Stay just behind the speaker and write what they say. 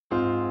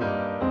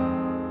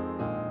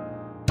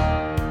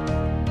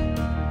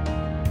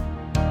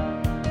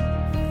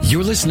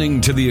You're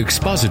listening to the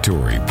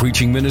expository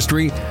preaching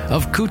ministry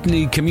of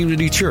Kootenai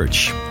Community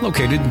Church,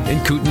 located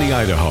in Kootenai,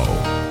 Idaho.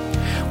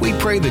 We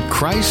pray that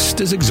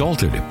Christ is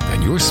exalted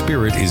and your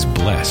spirit is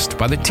blessed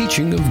by the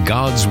teaching of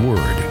God's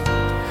Word.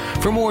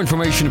 For more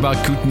information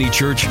about Kootenai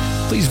Church,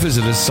 please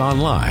visit us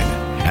online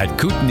at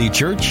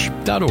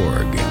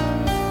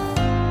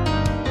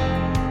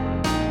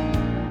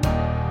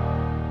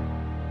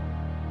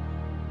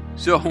kootenaichurch.org.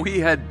 So we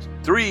had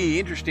three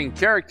interesting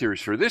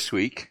characters for this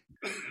week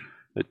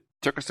that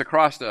took us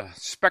across the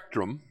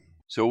spectrum.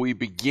 So we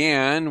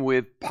began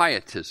with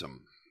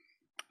pietism.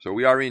 So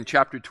we are in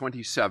chapter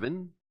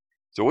 27.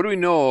 So what do we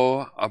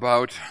know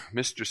about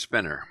Mr.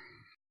 Spener?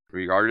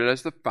 Regarded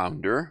as the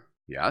founder,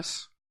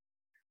 yes.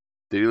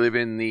 Did he live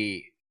in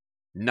the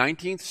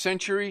 19th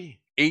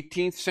century,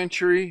 18th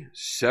century,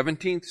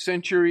 17th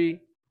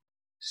century?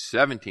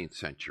 17th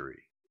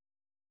century.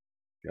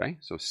 Okay,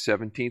 so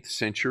 17th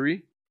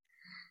century.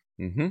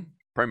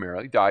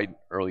 Primarily. Died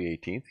early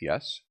 18th,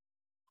 yes.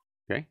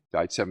 Okay,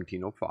 died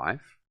 1705.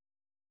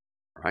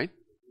 All right.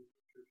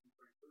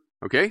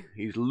 Okay,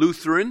 he's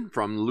Lutheran,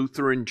 from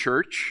Lutheran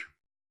Church.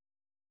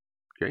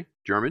 Okay,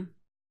 German.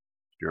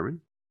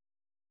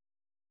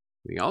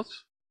 Anything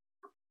else?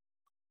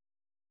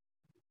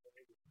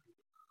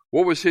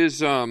 What was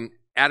his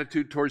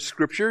attitude towards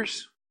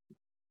scriptures?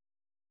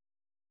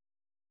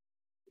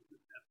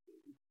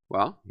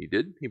 Well, he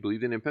did. He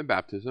believed in infant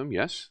baptism,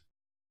 yes.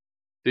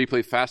 Did he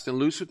play fast and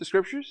loose with the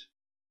scriptures?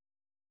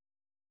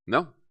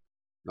 No,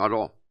 not at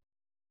all.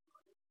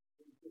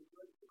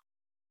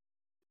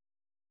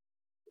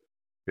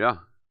 Yeah,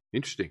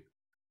 interesting.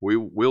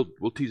 We'll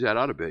tease that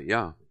out a bit.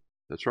 Yeah,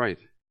 that's right.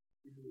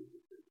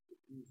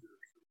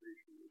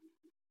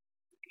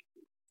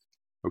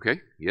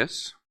 Okay,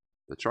 yes,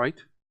 that's right.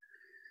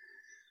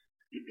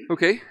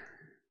 Okay,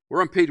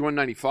 we're on page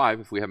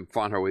 195 if we haven't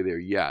found our way there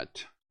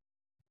yet.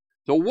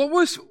 So what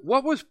was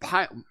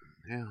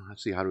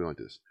let's see, how do we want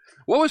this?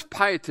 What was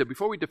piety,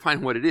 before we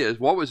define what it is,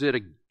 what was it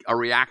a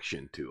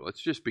reaction to?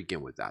 Let's just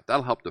begin with that.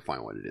 That'll help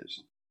define what it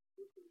is.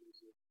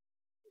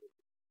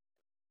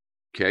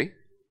 Okay.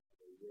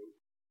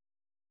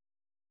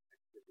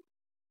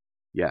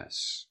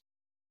 Yes.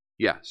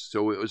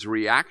 So it was a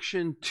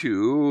reaction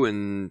to,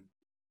 and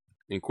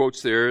in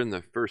quotes there in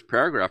the first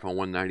paragraph on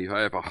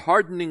 195, a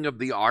hardening of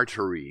the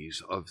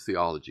arteries of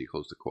theology,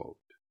 close the quote.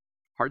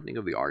 Hardening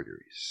of the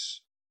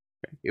arteries.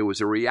 Okay. It was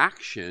a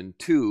reaction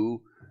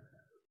to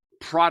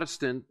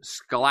Protestant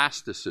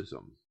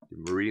scholasticism.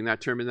 We're reading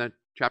that term in that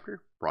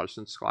chapter,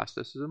 Protestant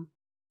scholasticism.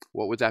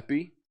 What would that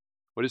be?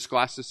 What is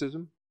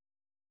scholasticism?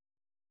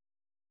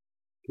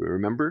 Do we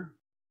remember?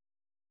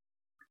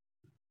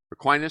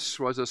 Aquinas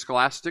was a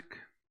scholastic.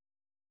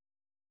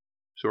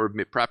 So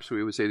perhaps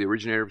we would say the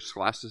originator of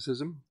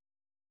scholasticism.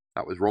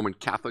 That was Roman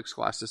Catholic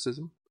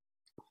scholasticism.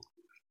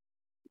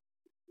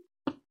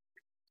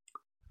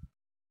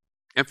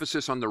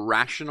 Emphasis on the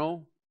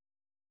rational.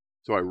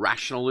 So a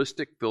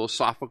rationalistic,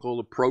 philosophical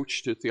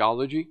approach to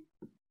theology.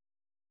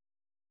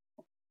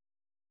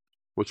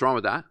 What's wrong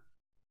with that?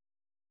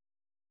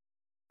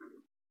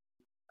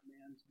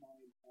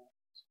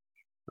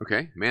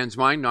 Okay, man's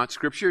mind, not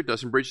scripture.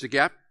 Doesn't bridge the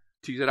gap.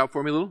 Tease that out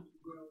for me a little.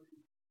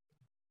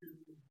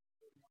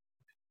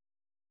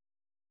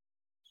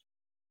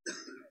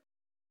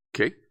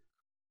 Okay.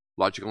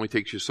 Logic only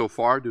takes you so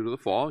far due to the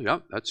fall. Yeah,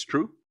 that's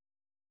true.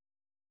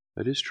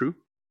 That is true.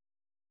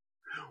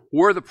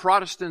 Were the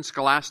Protestant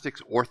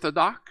scholastics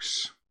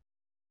orthodox?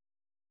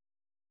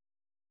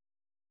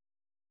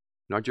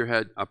 Nod your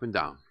head up and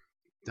down.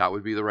 That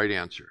would be the right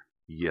answer.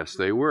 Yes,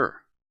 they were.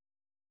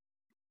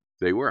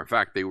 They were. In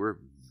fact, they were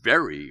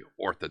very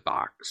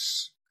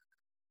orthodox.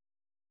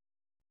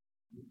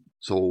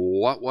 So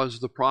what was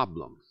the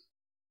problem?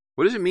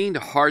 What does it mean to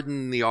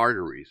harden the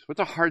arteries? What's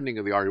a hardening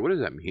of the artery? What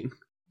does that mean?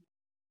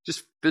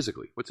 Just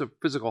physically. What's a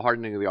physical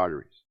hardening of the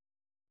arteries?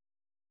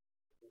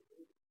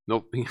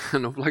 No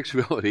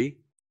flexibility,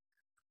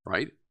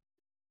 right?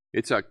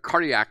 It's a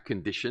cardiac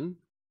condition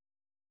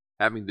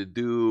having to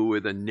do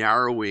with a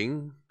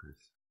narrowing,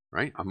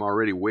 right? I'm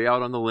already way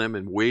out on the limb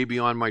and way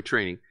beyond my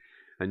training.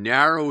 A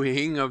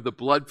narrowing of the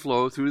blood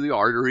flow through the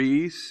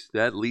arteries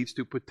that leads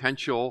to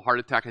potential heart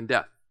attack and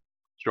death.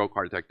 Stroke,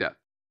 heart attack, death.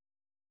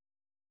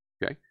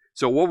 Okay?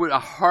 So what would a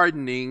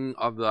hardening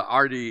of the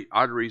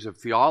arteries of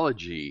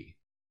theology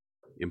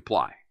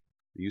imply?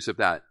 The use of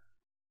that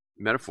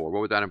metaphor,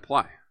 what would that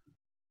imply?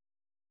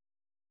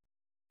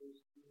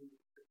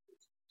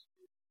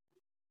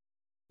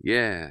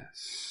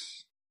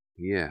 Yes.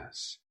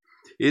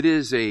 It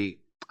is a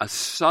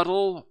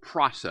subtle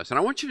process. And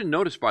I want you to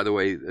notice, by the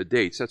way, the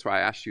dates. That's why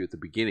I asked you at the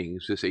beginning.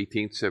 Is this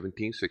 18th,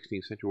 17th,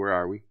 16th century? Where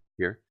are we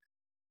here?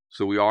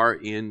 So we are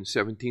in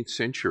 17th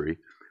century.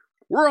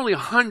 We're only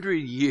 100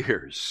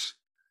 years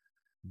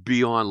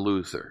beyond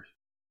Luther.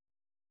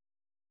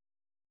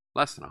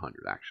 Less than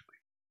 100, actually.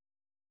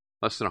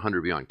 Less than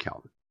 100 beyond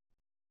Calvin.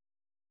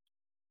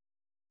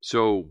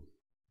 So,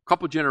 a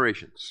couple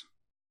generations.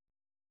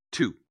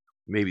 2,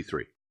 maybe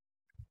 3.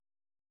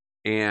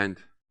 And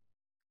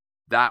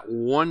that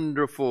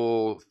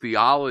wonderful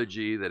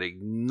theology that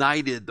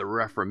ignited the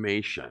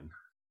Reformation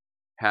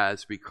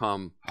has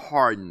become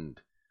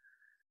hardened,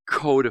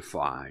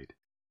 codified,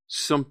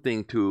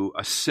 something to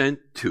assent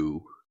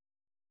to,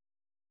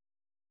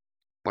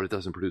 but it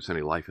doesn't produce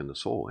any life in the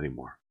soul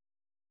anymore.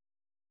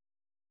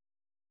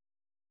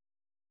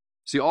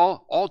 See,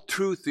 all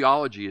true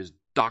theology is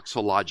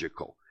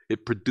doxological.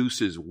 It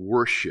produces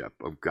worship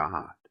of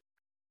God.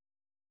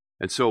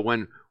 And so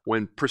when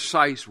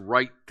precise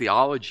right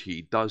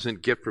theology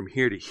doesn't get from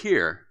here to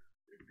here,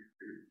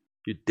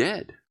 you're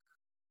dead.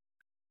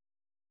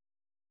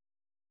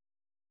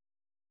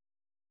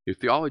 Your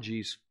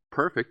theology's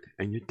perfect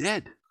and you're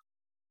dead.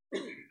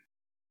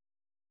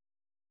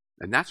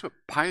 And that's what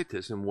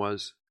pietism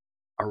was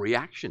a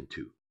reaction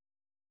to,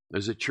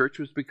 as the church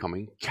was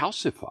becoming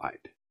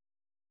calcified.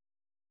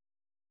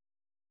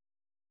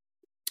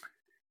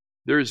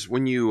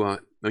 When you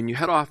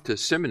head off to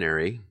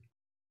seminary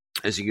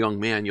as a young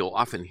man, you'll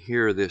often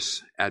hear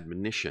this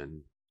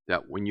admonition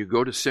that when you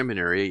go to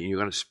seminary and you're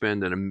going to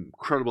spend an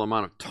incredible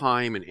amount of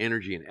time and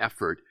energy and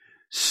effort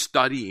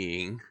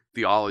studying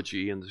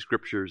theology and the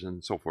scriptures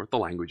and so forth, the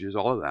languages,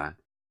 all of that,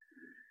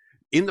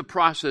 in the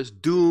process,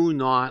 do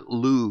not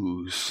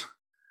lose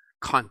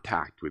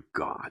contact with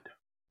God.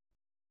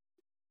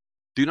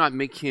 Do not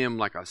make him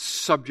like a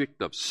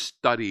subject of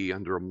study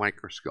under a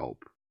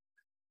microscope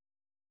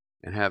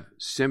and have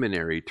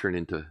seminary turn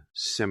into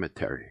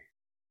cemetery.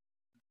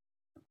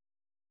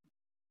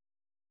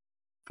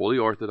 Fully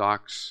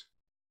orthodox,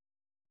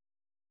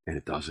 and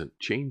it doesn't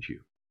change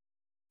you.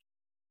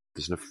 It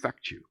doesn't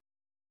affect you.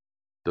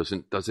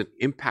 Doesn't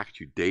impact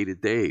you day to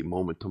day,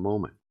 moment to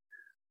moment.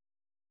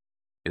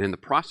 And in the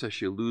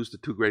process, you lose the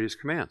two greatest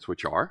commands,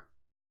 which are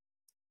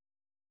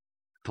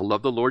to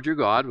love the Lord your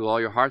God with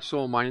all your heart,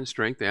 soul, mind, and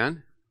strength,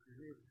 and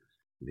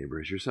neighbor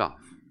as yourself.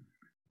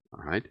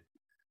 All right?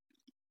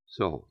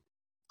 So,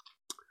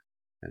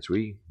 as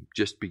we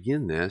just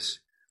begin this,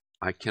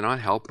 I cannot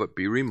help but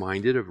be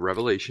reminded of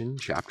Revelation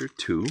chapter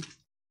 2.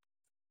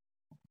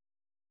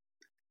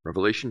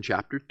 Revelation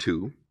chapter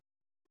 2.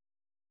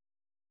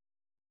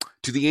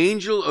 To the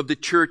angel of the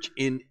church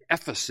in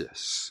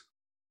Ephesus,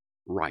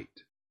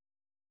 write.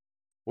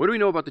 What do we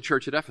know about the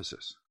church at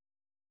Ephesus?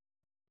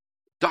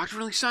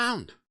 Doctrinally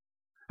sound.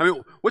 I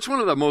mean, what's one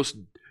of the most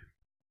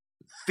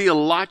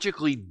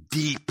theologically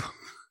deep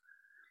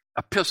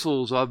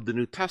epistles of the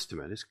New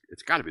Testament?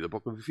 It's got to be the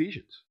book of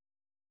Ephesians.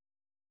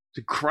 It's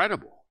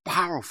incredible.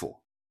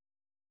 Powerful,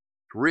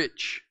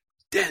 rich,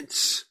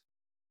 dense.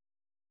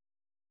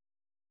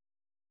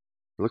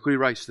 Look what he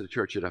writes to the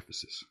church at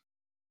Ephesus.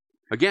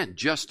 Again,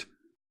 just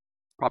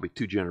probably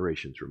 2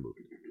 generations removed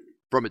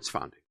from its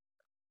founding.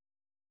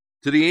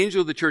 To the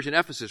angel of the church in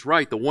Ephesus,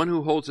 write, the one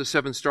who holds the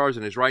 7 stars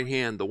in his right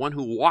hand, the one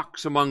who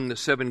walks among the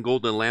 7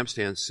 golden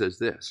lampstands says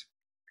this,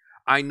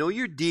 I know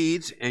your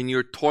deeds and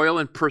your toil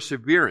and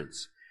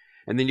perseverance,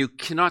 and then you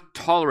cannot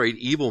tolerate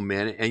evil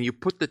men, and you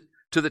put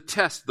to the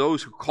test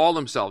those who call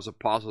themselves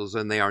apostles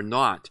and they are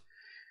not,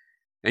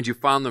 and you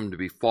found them to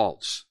be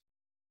false.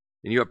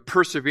 And you have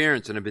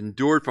perseverance and have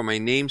endured for my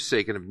name's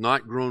sake and have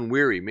not grown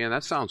weary. Man,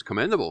 that sounds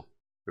commendable.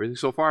 Everything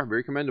so far,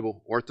 very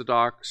commendable.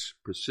 Orthodox,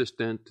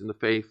 persistent in the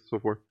faith, so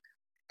forth.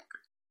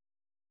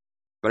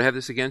 But I have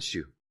this against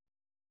you,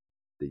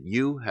 that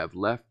you have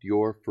left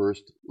your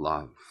first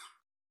love.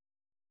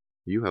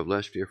 You have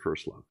left your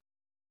first love.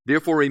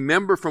 Therefore,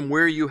 remember from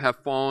where you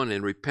have fallen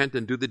and repent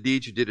and do the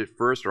deeds you did at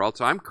first, or else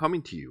I'm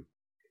coming to you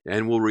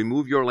and will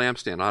remove your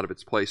lampstand out of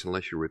its place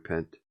unless you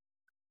repent.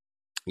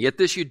 Yet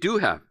this you do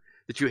have,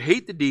 that you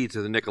hate the deeds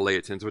of the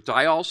Nicolaitans, which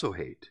I also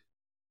hate.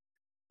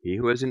 He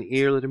who has an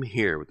ear, let him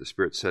hear what the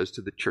Spirit says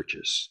to the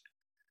churches.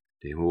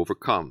 To him who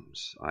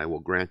overcomes, I will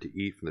grant to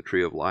eat from the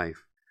tree of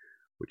life,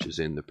 which is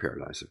in the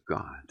paradise of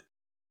God.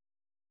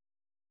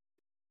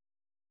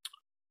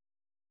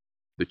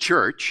 The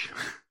church,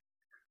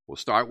 we'll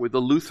start with the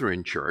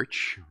Lutheran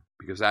Church,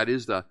 because that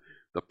is the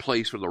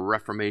place where the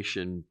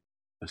Reformation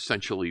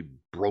essentially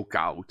broke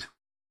out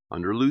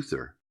under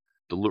Luther.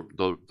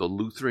 The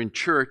Lutheran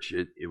Church,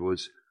 it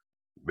was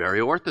very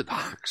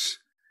orthodox,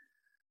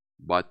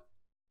 but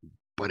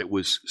it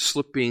was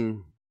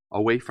slipping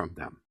away from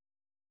them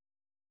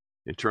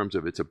in terms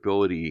of its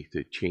ability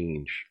to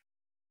change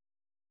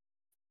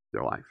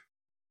their life.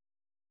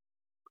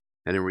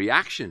 And in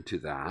reaction to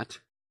that,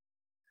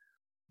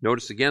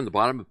 notice again the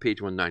bottom of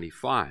page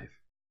 195.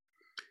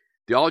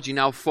 Theology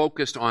now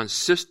focused on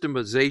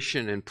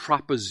systemization and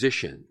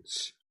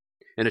propositions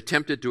and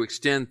attempted to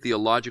extend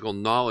theological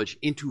knowledge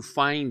into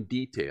fine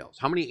details.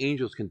 How many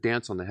angels can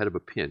dance on the head of a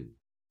pin?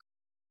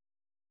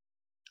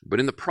 But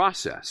in the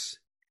process,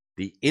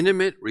 the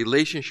intimate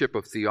relationship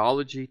of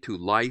theology to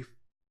life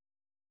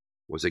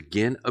was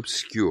again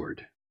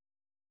obscured.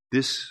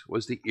 This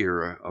was the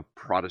era of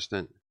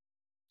Protestant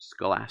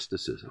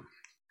scholasticism.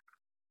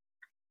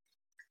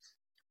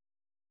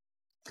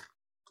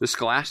 The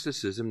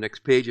scholasticism,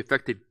 next page,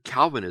 affected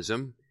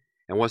Calvinism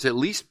and was at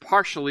least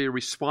partially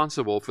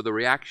responsible for the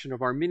reaction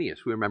of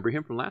Arminius. We remember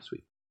him from last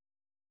week.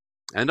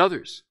 And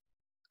others.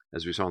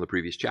 as we saw in the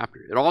previous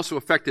chapter. It also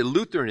affected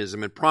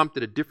Lutheranism and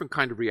prompted a different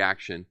kind of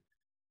reaction,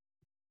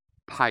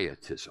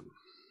 pietism.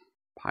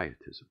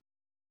 Pietism.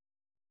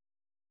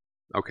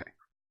 Okay,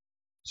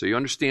 so you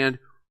understand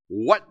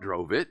what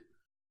drove it.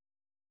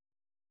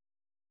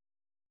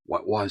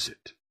 What was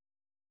it?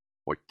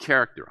 What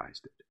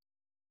characterized it?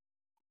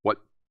 What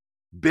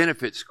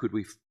benefits could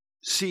we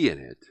see in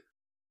it?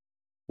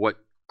 What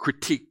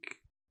critique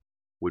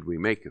would we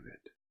make of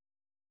it?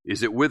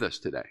 Is it with us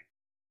today?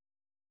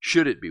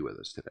 Should it be with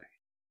us today?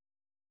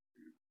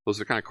 Those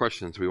are the kind of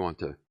questions we want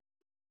to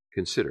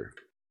consider.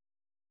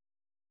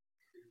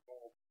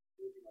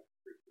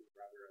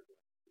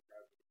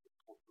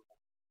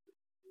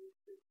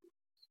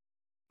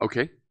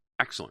 Okay,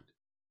 excellent.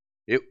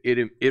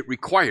 It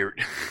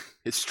required,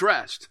 it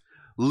stressed,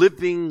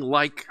 living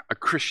like a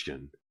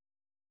Christian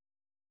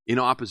in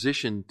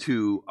opposition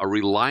to a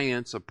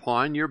reliance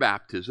upon your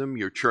baptism,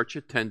 your church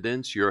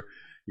attendance,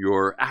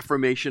 your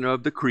affirmation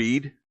of the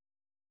creed,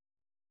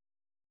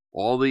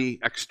 all the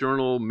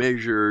external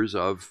measures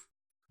of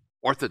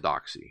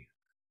orthodoxy,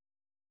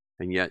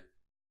 and yet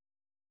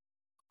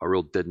a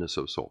real deadness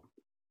of soul.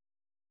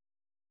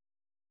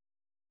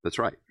 That's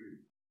right.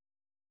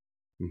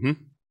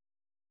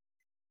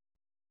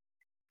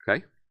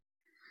 Okay.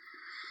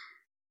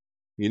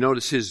 You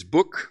notice his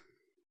book,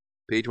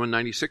 page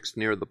 196,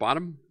 near the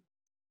bottom.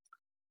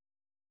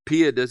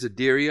 Pia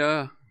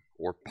Desideria,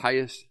 or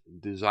Pious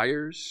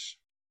Desires.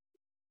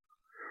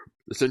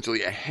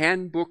 Essentially a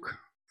handbook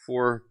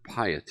for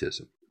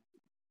pietism.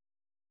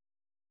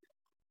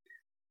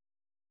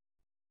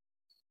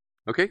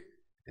 Okay.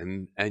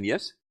 And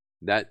yes,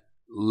 that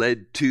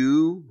led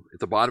to, at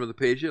the bottom of the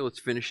page here, let's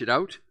finish it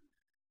out.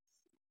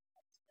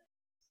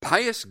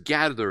 Pious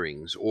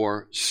gatherings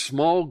or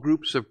small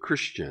groups of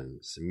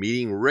Christians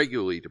meeting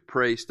regularly to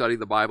pray, study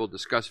the Bible,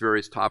 discuss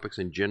various topics,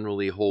 and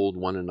generally hold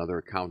one another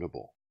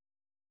accountable.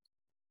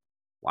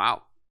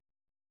 Wow.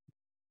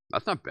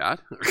 That's not bad.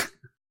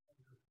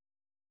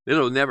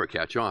 It'll never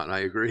catch on,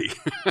 I agree.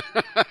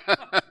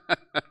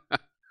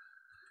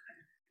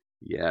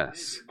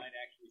 Yes. They might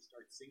actually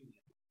start singing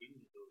at the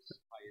beginning of those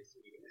pious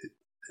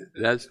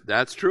meetings.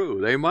 That's true.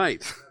 They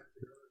might.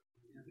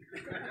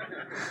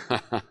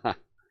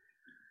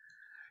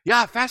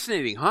 Yeah,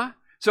 fascinating, huh?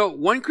 So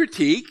one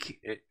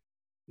critique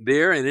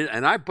there,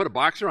 and I put a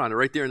box around it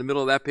right there in the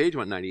middle of that page,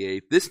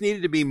 198. This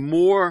needed to be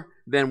more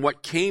than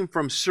what came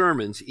from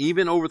sermons,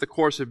 even over the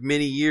course of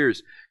many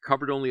years,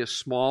 covered only a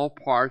small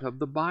part of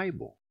the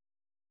Bible.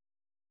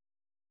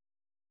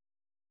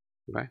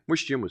 Okay?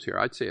 Wish Jim was here.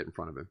 I'd say it in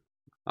front of him.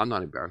 I'm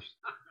not embarrassed.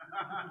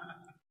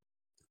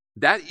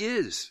 That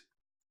is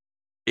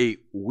a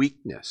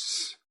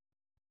weakness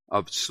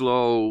of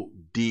slow,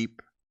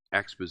 deep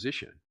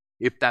exposition,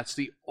 if that's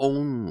the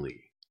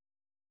only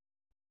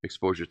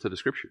exposure to the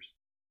Scriptures.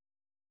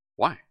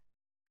 Why?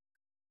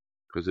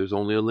 Because there's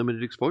only a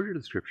limited exposure to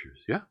the Scriptures.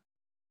 Yeah.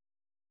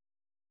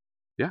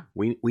 Yeah.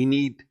 We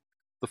need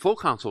the full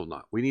counsel of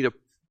God. We need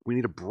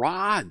a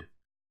broad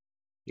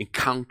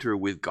encounter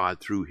with God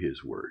through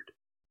His Word.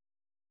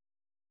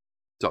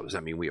 So does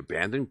that mean we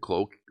abandon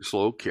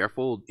slow,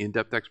 careful,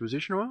 in-depth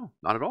exposition? Well,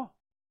 not at all.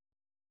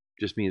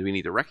 It just means we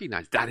need to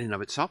recognize that in and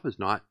of itself is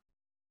not.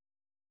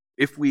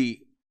 If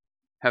we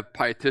have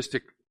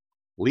pietistic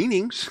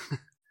leanings,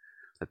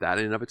 that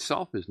in and of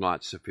itself is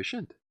not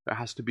sufficient. There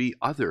has to be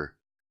other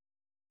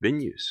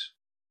venues.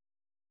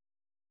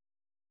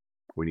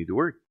 We need the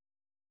Word.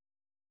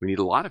 We need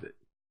a lot of it.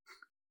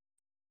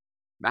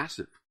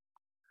 Massive.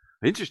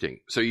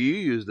 Interesting. So you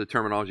use the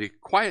terminology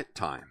quiet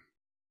time.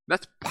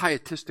 That's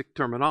pietistic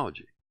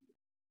terminology.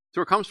 That's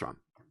where it comes from.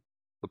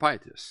 The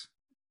pietists.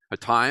 A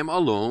time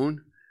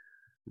alone,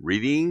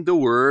 reading the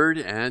Word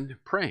and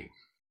praying.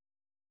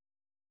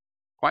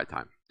 Quiet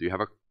time. Do you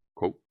have a,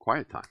 quote,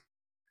 quiet time?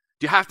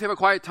 Do you have to have a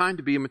quiet time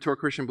to be a mature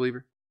Christian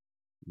believer?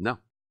 No.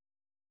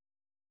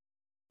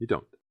 You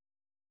don't.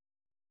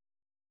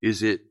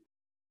 Is it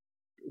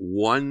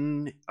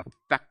one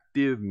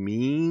effective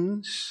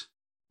means?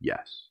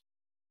 Yes.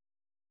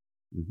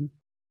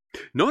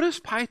 Notice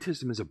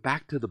pietism is a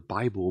back to the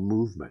Bible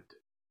movement.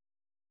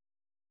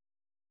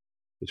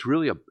 It's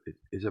really a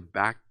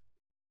back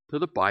to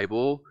the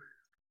Bible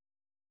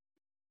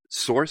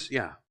source,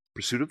 yeah.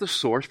 Pursuit of the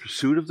source,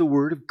 pursuit of the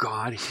Word of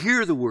God,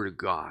 hear the Word of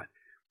God,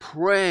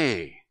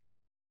 pray,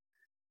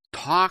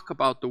 talk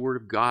about the Word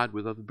of God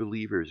with other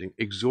believers, and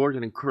exhort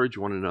and encourage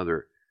one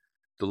another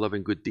to love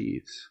and good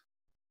deeds.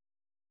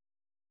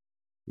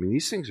 I mean,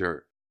 these things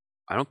they're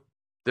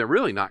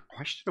really not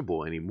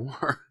questionable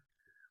anymore.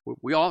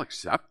 We all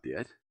accept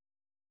it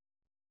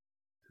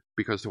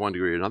because to one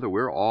degree or another, we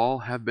all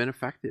have been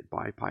affected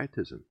by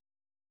pietism.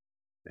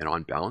 And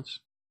on balance,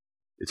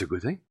 it's a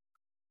good thing.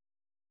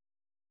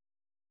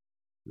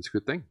 It's a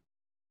good thing.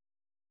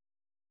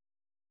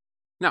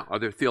 Now, are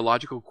there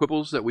theological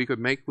quibbles that we could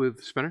make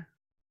with Spinner?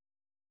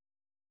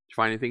 Did you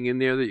find anything in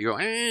there that you go,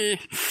 eh?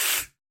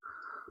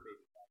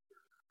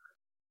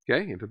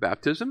 Okay, infant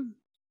baptism?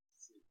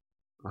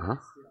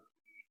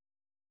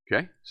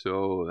 Okay,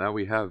 so now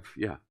we have,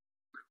 yeah.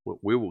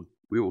 We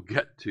will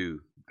get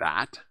to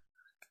that.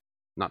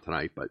 Not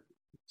tonight, but at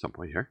some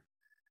point here.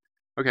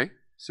 Okay,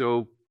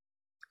 so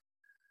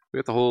we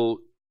got the whole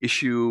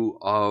issue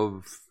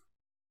of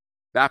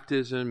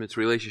baptism, its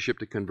relationship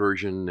to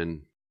conversion,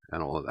 and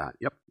all of that.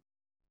 Yep.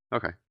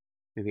 Okay.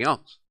 Anything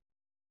else?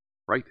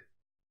 Right.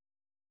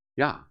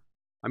 Yeah.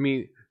 I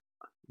mean,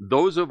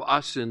 those of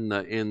us in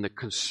the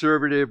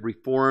conservative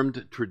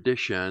Reformed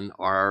tradition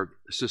are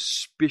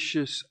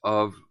suspicious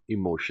of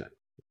emotion.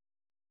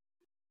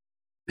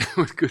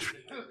 With good.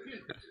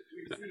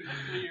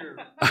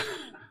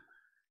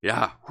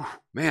 Yeah.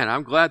 Man,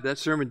 I'm glad that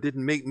sermon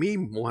didn't make me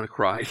want to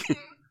cry.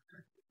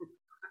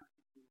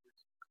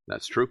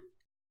 That's true.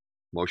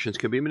 Emotions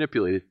can be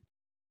manipulated.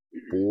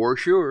 For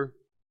sure.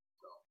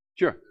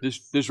 Sure.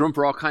 There's room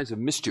for all kinds of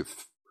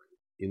mischief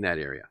in that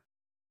area.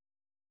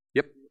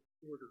 Yep.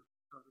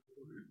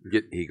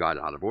 He got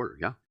out of order,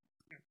 yeah.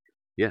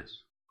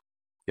 Yes.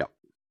 Yep.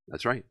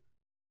 That's right.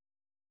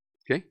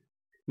 Okay.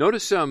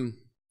 Notice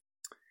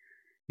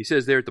he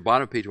says there at the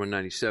bottom of page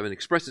 197,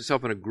 express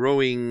itself in a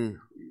growing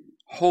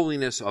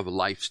holiness of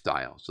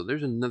lifestyle. So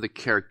there's another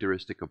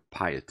characteristic of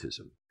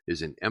pietism,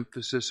 is an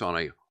emphasis on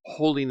a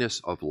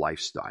holiness of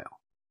lifestyle.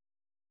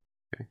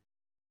 Okay.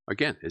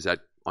 Again, is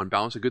that on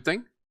balance a good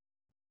thing?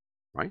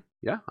 Right?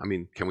 Yeah. I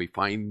mean, can we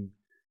find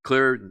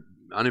clear,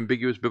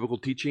 unambiguous biblical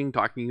teaching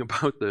talking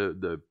about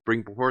the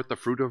bring forth the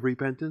fruit of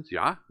repentance?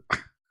 Yeah.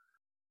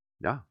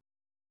 Yeah.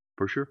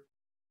 For sure.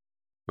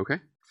 Okay.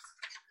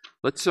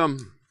 Let's Yep.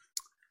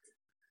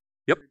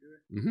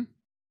 Mm-hmm.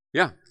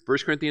 Yeah. 1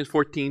 Corinthians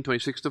 14,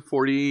 26 to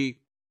 40.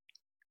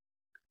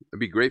 It'd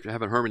be great to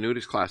have a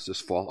hermeneutics class this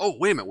fall. Oh,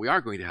 wait a minute. We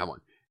are going to have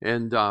one.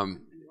 And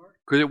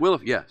because it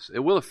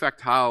will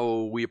affect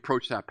how we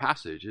approach that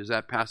passage. Is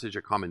that passage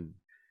a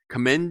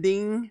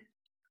commending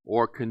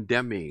or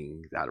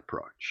condemning that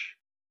approach?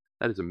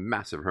 That is a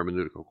massive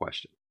hermeneutical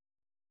question,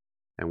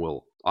 and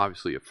will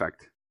obviously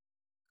affect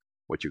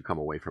what you come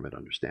away from it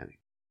understanding.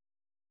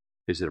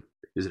 Is it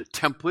a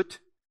template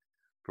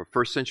for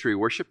first century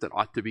worship that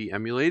ought to be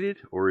emulated,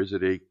 or is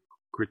it a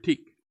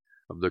critique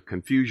of the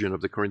confusion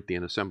of the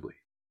Corinthian assembly?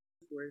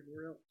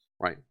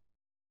 Right.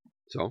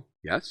 So,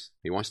 yes,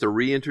 he wants to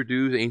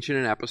reintroduce ancient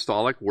and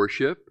apostolic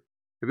worship.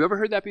 Have you ever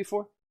heard that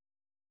before?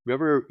 You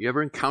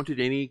ever encountered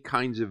any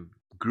kinds of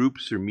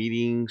groups or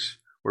meetings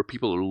where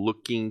people are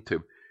looking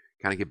to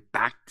kind of get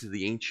back to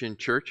the ancient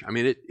church? I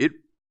mean,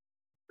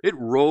 it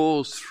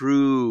rolls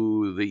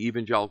through the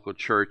evangelical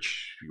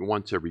church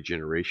once every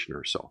generation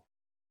or so.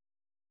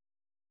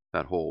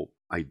 That whole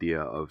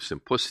idea of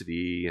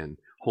simplicity and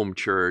home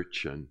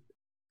church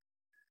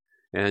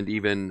and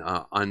even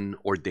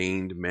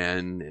unordained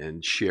men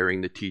and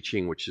sharing the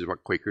teaching, which is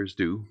what Quakers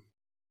do.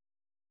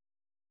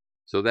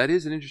 So that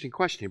is an interesting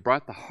question. He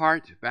brought the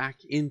heart back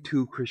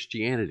into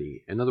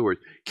Christianity. In other words,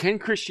 can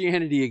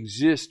Christianity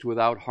exist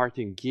without heart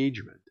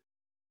engagement?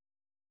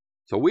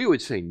 So we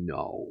would say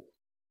no.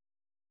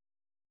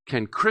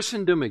 Can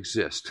Christendom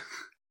exist?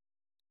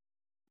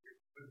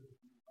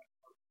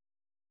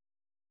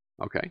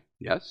 Okay,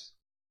 yes.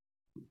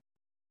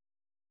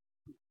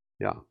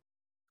 Yeah.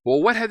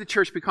 Well, what had the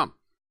church become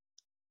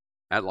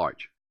at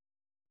large?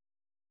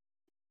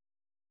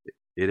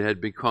 It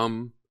had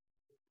become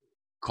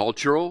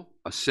cultural,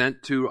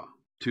 assent to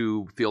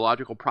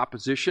theological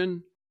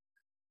proposition,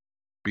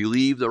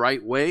 believe the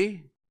right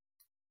way,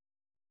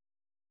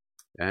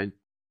 and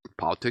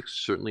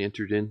politics certainly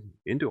entered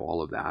into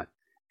all of that.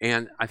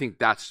 And I think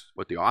that's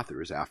what the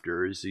author is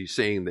after, is he's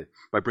saying that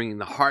by bringing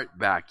the heart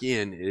back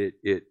in,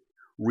 it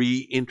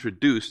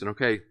reintroduced. And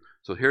okay,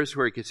 so here's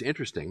where it gets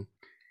interesting,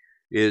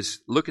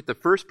 is look at the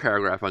first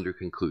paragraph under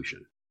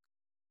conclusion.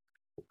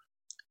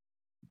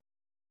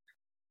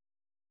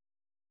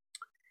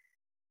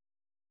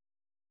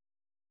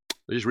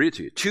 I'll just read it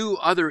to you. Two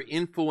other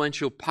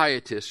influential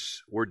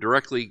pietists were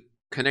directly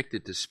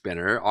connected to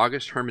Spener.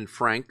 August Hermann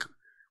Frank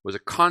was a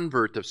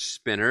convert of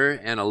Spener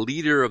and a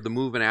leader of the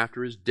movement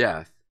after his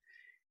death.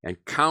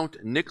 And Count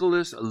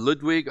Nicholas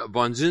Ludwig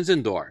von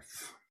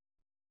Zinzendorf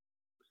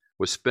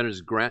was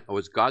Spener's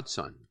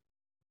godson.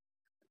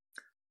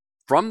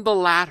 From the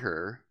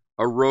latter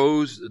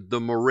arose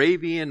the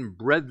Moravian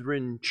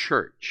Brethren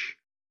Church,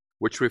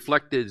 which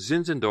reflected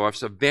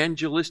Zinzendorf's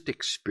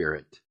evangelistic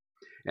spirit.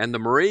 And the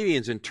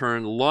Moravians, in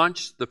turn,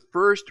 launched the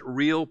first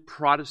real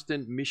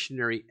Protestant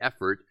missionary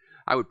effort.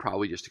 I would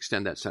probably just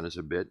extend that sentence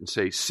a bit and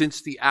say,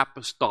 since the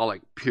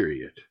apostolic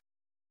period.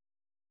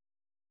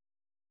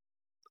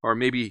 Or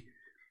maybe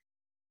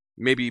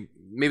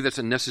that's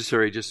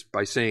unnecessary just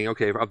by saying,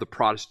 okay, of the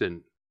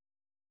Protestant,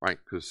 right?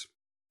 Because,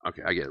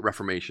 okay, I get it.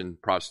 Reformation,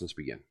 Protestants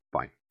begin.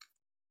 Fine.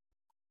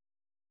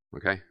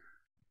 Okay?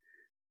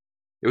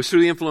 It was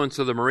through the influence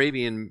of the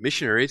Moravian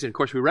missionaries, and of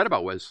course we read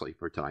about Wesley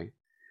for tonight.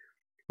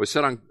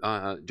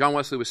 John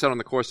Wesley was set on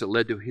the course that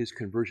led to his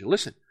conversion.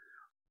 Listen,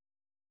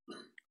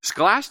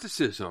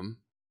 scholasticism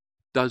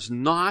does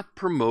not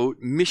promote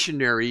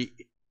missionary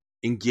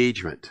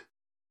engagement.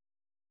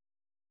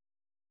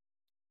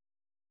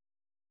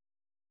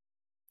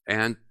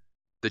 And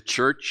the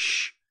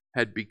church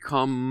had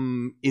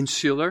become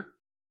insular,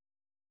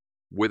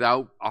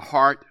 without a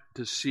heart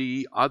to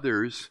see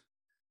others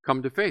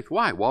come to faith.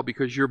 Why? Well,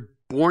 because you're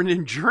born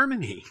in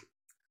Germany.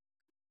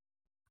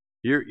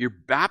 You're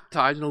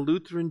baptized in a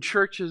Lutheran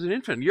church as an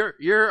infant.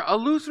 You're a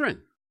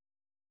Lutheran.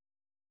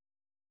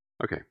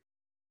 Okay,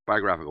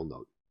 biographical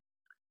note.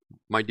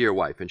 My dear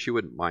wife, and she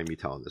wouldn't mind me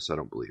telling this, I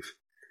don't believe.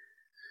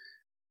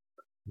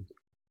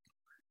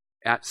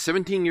 At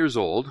 17 years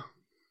old,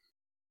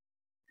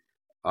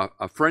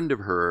 a friend of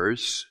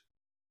hers,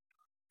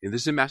 and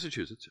this is in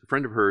Massachusetts, a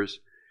friend of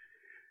hers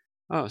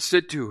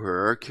said to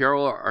her,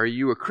 "Carol, are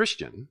you a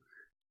Christian?"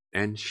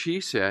 And she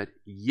said,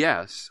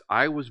 "Yes,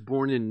 I was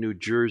born in New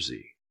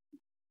Jersey."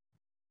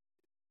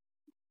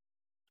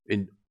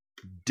 And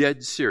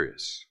dead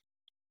serious.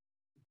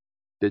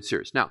 Dead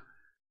serious. Now,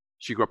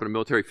 she grew up in a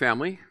military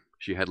family.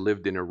 She had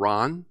lived in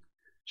Iran.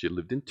 She had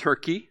lived in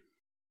Turkey.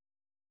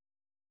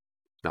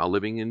 Now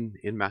living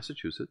in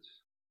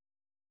Massachusetts.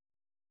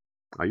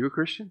 Are you a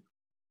Christian?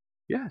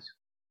 Yes.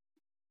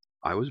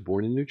 I was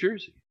born in New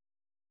Jersey.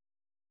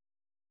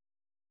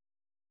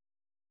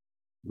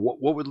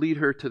 What would lead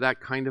her to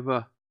that kind of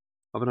an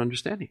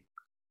understanding?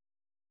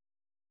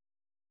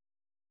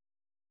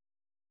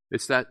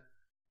 It's that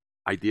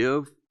idea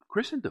of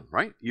Christendom,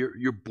 right?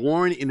 You're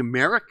born in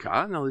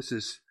America. Now this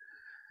is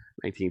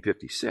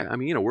 1956. I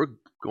mean, we're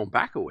going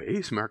back a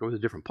ways. America was a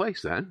different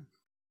place then.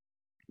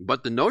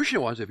 But the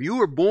notion was, if you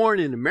were born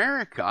in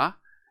America,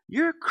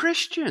 you're a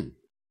Christian.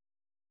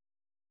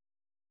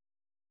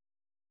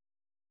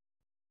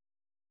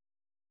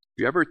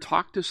 You ever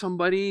talk to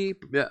somebody,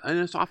 and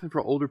it's often for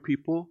older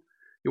people,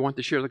 you want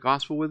to share the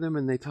gospel with them,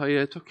 and they tell you,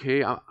 it's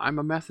okay, I'm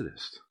a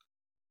Methodist.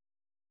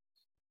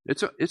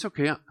 It's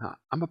okay,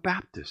 I'm a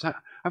Baptist. I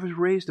was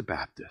raised a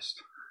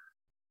Baptist.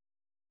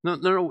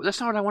 No, that's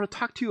not what I want to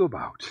talk to you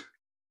about.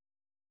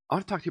 I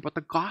want to talk to you about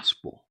the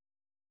gospel.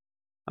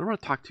 I don't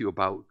want to talk to you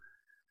about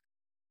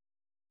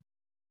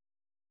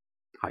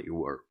how you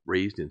were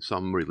raised in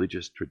some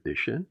religious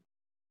tradition.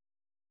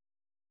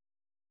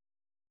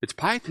 It's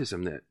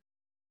pietism that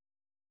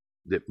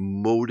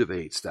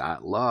motivates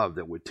that love,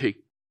 that would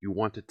you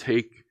want to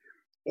take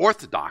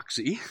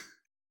orthodoxy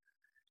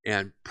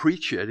and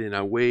preach it in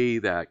a way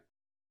that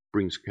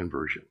brings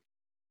conversion.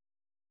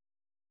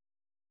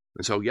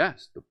 And so,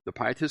 yes, the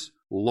pietists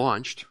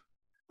launched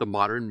the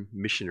modern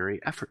missionary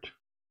effort.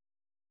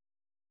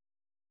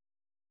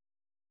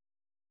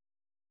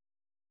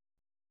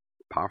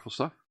 Powerful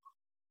stuff.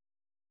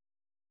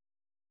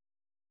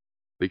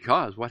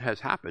 Because what has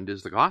happened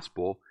is the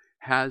gospel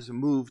has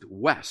moved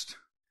west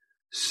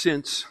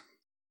since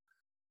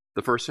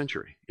the first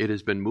century. It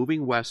has been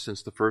moving west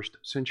since the first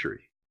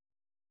century.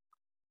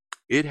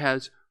 It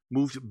has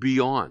moved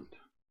beyond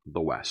the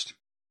West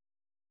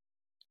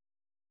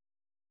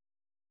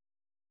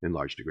in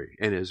large degree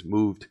and has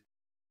moved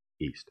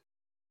east.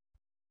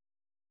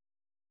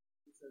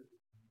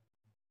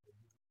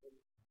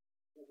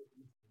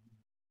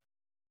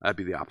 That'd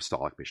be the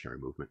apostolic missionary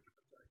movement.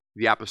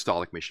 The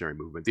apostolic missionary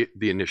movement,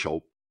 the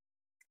initial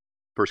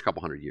first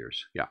couple hundred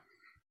years. Yeah.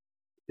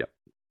 Yep.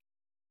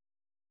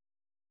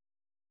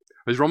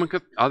 Was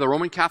the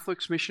Roman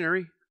Catholics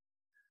missionary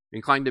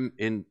inclined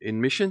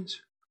in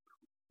missions?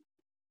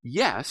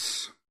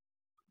 Yes.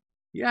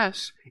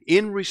 Yes,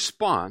 in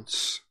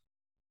response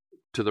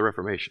to the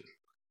Reformation.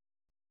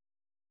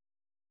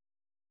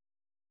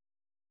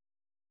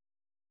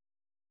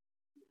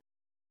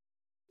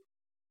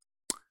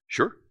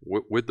 Sure.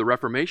 With the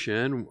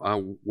Reformation,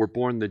 were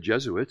born the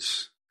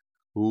Jesuits,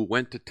 who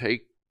went to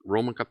take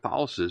Roman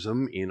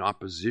Catholicism in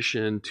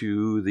opposition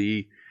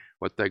to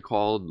what they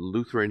called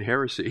Lutheran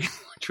heresy,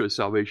 which was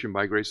salvation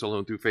by grace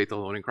alone, through faith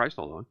alone, in Christ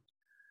alone,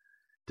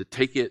 to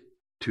take it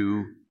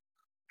to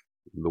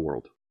the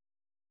world.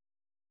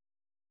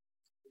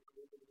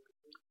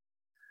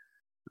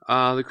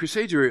 The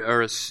Crusades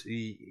are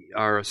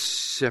a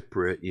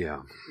separate,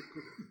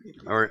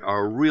 are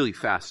a really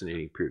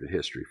fascinating period of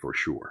history for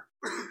sure.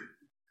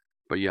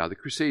 But yeah, the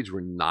Crusades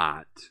were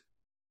not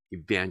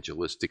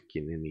evangelistic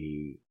in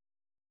any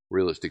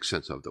realistic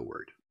sense of the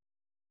word.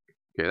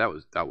 Okay, that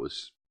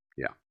was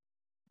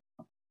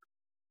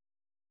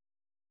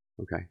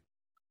okay.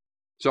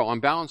 So on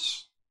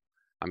balance,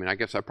 I mean, I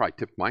guess I probably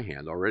tipped my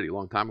hand already a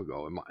long time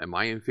ago. Am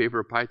I in favor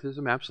of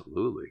pietism?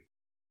 Absolutely.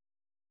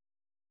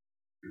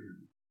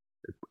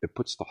 It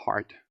puts the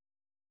heart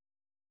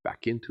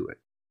back into it.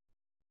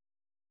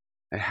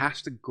 It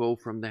has to go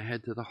from the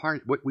head to the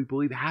heart. What we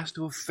believe has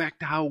to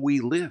affect how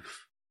we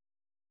live,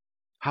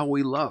 how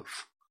we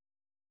love.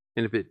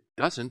 And if it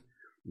doesn't,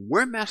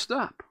 we're messed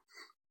up.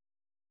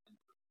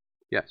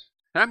 Yes.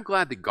 And I'm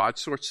glad that God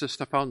sorts this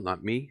stuff out,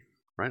 not me.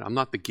 Right? I'm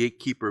not the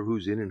gatekeeper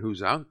who's in and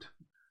who's out,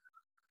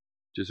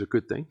 which is a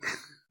good thing.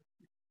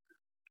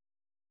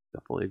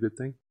 Definitely a good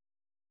thing.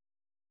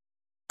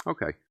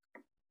 Okay.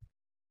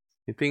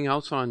 Anything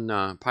else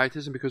on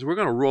pietism? Because we're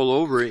going to roll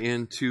over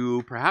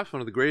into perhaps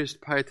one of the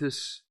greatest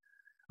pietists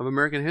of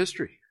American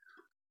history.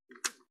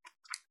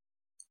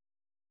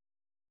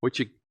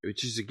 Which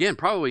is, again,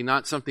 probably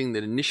not something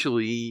that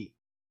initially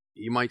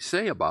you might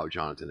say about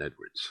Jonathan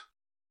Edwards.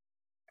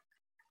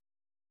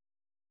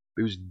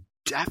 He was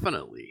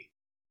definitely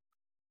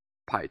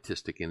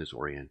pietistic in his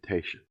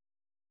orientation.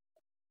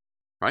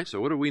 Right?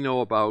 So what do we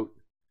know about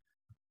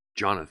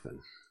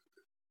Jonathan?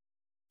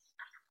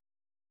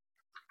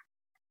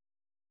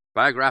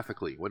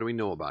 Biographically, what do we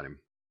know about him?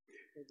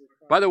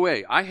 By the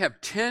way, I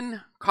have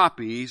 10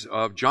 copies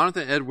of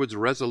Jonathan Edwards'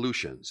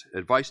 Resolutions,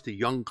 Advice to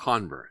Young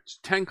Converts.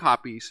 10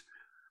 copies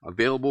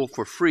available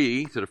for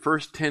free to the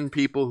first 10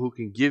 people who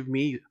can give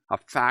me a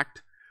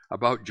fact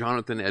about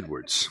Jonathan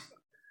Edwards.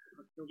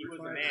 He was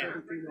a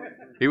man.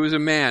 He was a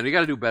man. You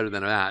got to do better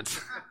than that.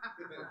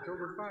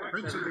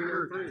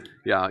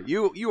 Yeah,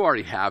 you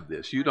already have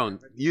this. You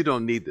don't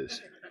need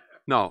this.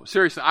 No,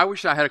 seriously, I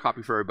wish I had a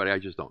copy for everybody. I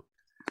just don't.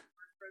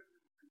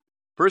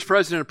 First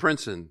president of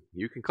Princeton.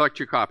 You can collect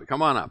your copy.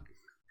 Come on up.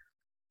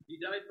 He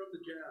died from the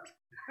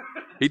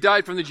jab. He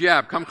died from the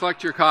jab. Come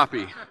collect your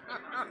copy.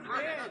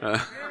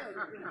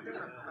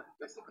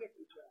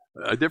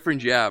 A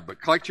different jab,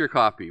 but collect your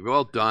copy.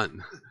 Well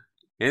done.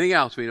 Anything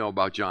else we know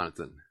about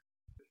Jonathan?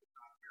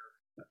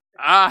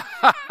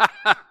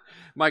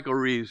 Michael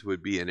Reeves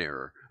would be in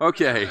error.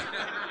 Okay.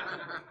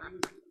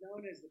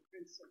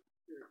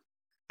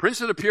 Prince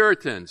of the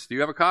Puritans. Do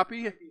you have a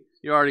copy?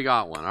 You already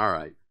got one. All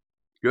right.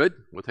 Good.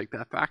 We'll take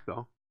that fact,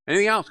 though.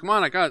 Anything else? Come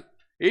on. I got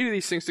 8 of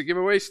these things to give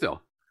away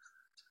still.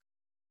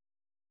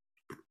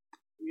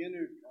 He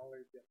entered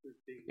college at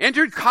 13.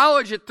 Entered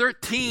college at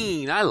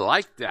 13. I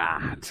like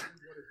that.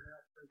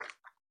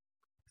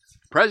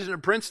 President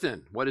of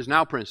Princeton. What is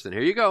now Princeton?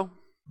 Here you go.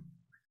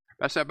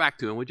 Pass that back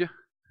to him, would you?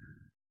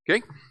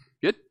 Okay.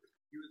 Good.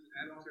 He was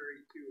an adversary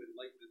to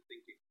enlightenment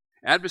thinking.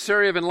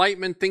 Adversary of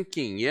enlightenment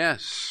thinking.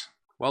 Yes.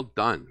 Well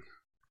done.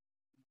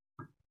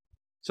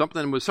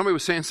 Somebody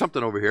was saying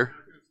something over here.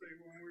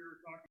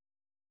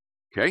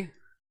 Okay.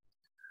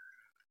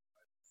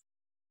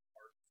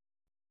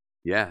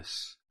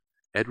 Yes.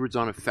 Edwards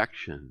on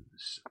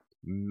Affections.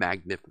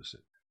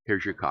 Magnificent.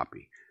 Here's your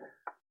copy.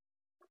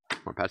 I'm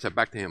going to pass that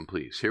back to him,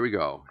 please. Here we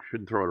go.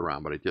 Shouldn't throw it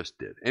around, but I just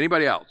did.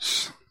 Anybody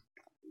else?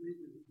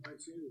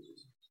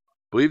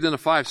 Believed in the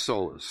 5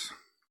 solas.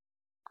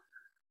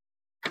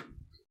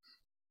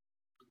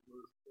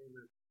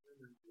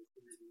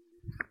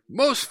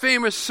 Most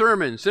famous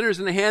sermon, Sinners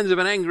in the Hands of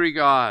an Angry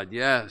God.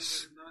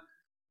 Yes.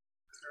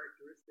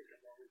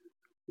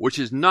 Which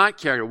is not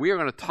character. We are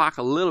going to talk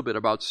a little bit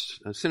about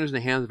Sinners in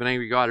the Hands of an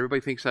Angry God.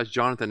 Everybody thinks that's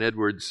Jonathan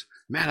Edwards.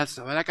 Man,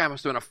 that guy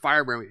must have been a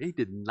firebrand. He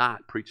did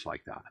not preach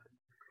like that.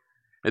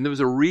 And there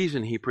was a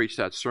reason he preached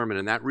that sermon,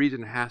 and that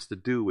reason has to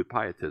do with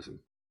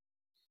pietism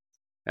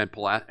and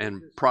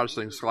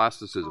Protestant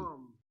scholasticism.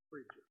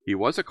 He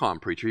was a calm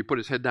preacher. He put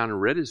his head down and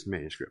read his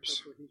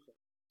manuscripts.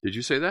 Did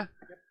you say that?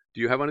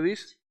 Do you have one of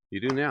these? You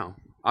do now.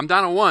 I'm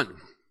down to 1.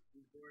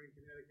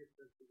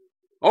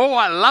 Oh,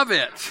 I love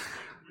it.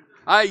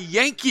 A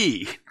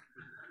Yankee.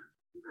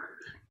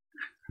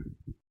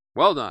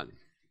 Well done.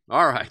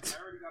 All right.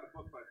 I already got a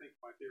book, but I think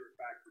my favorite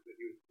fact was that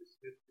he was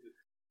dismissed from his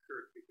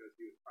church because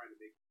he was trying to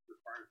make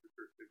requirements for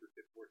church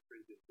membership more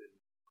stringent than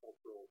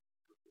cultural.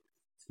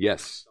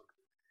 Yes.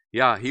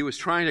 Yeah, he was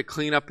trying to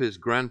clean up his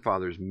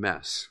grandfather's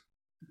mess.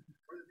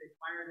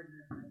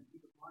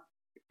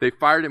 They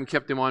fired him,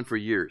 kept him on for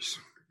years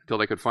until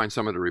they could find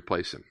someone to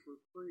replace him.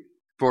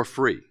 For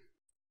free.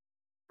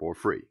 For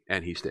free.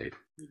 And he stayed.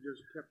 He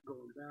just kept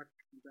going back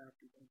and back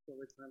until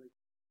they finally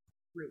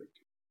really.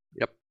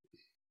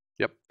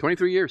 Yep.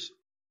 23 years.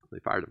 They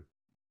fired him.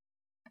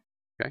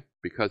 Okay?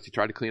 Because he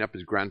tried to clean up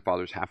his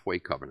grandfather's halfway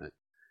covenant,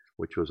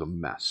 which was a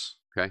mess.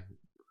 Okay?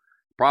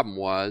 Problem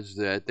was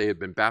that they had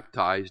been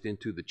baptized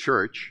into the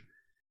church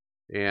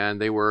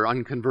and they were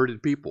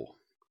unconverted people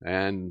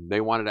and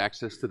they wanted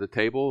access to the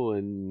table,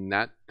 and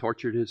that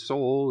tortured his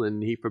soul,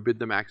 and he forbid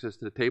them access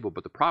to the table.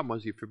 But the problem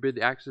was he forbid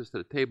access to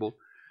the table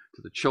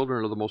to the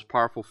children of the most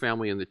powerful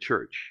family in the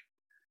church.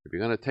 If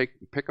you're going to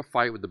pick a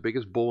fight with the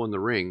biggest bull in the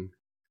ring,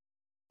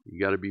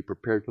 you got to be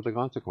prepared for the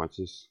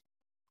consequences.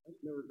 That's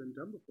never been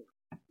done before.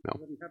 No.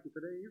 It wouldn't happen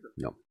today either.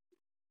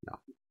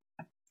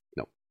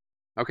 No.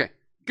 Okay.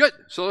 Good.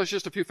 So that's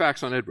just a few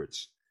facts on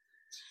Edwards.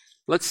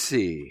 Let's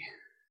see.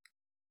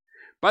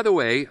 By the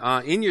way,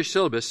 in your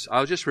syllabus,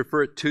 I'll just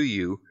refer it to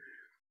you.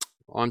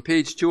 On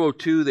page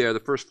 202 there, the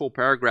first full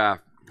paragraph,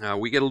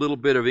 we get a little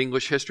bit of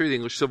English history, the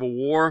English Civil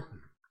War,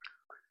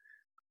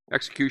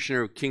 execution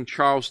of King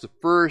Charles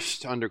I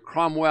under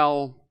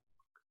Cromwell,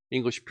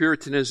 English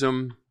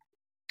Puritanism.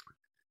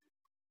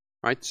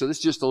 Right? So this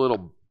is just a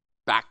little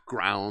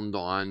background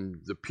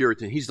on the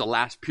Puritan. He's the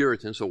last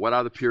Puritan. So what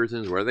are the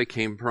Puritans? Where they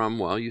came from?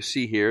 Well, you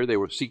see here, they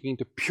were seeking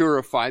to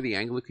purify the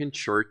Anglican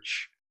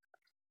Church.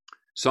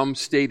 Some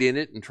stayed in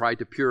it and tried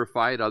to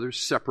purify it.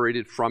 Others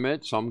separated from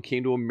it. Some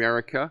came to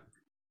America.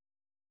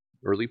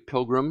 Early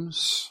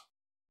pilgrims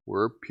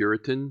were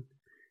Puritan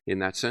in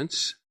that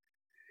sense.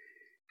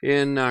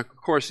 And, of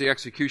course, the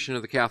execution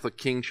of the Catholic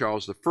King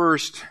Charles I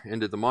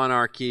ended the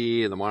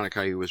monarchy, and the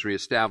monarchy was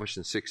reestablished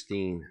in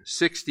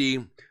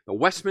 1660. The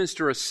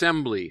Westminster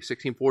Assembly,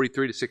 1643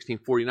 to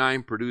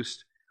 1649,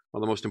 produced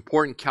one of the most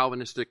important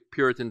Calvinistic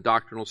Puritan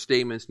doctrinal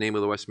statements,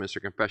 namely the Westminster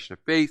Confession of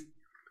Faith,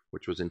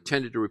 which was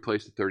intended to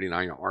replace the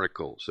 39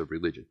 Articles of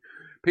Religion.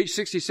 Page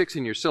 66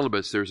 in your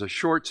syllabus, there's a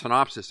short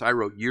synopsis I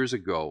wrote years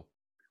ago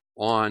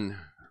on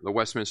the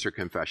Westminster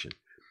Confession.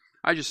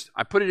 I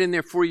put it in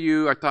there for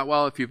you. I thought,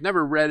 well, if you've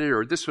never read it,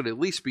 or this would at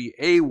least be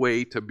a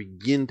way to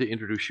begin to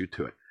introduce you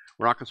to it.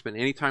 We're not going to spend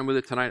any time with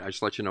it tonight. I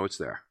just let you know it's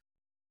there.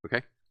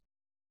 Okay?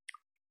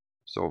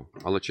 So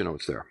I'll let you know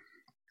it's there.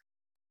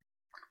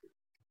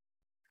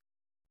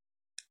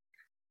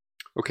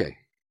 Okay.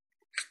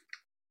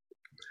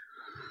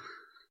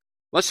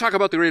 Let's talk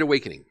about the Great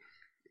Awakening.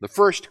 The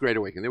first Great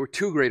Awakening. There were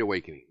two Great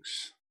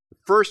Awakenings. The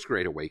first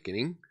Great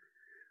Awakening,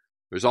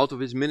 the result of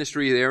his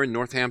ministry there in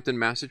Northampton,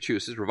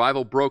 Massachusetts,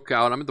 revival broke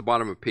out. I'm at the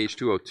bottom of page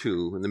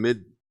 202. In the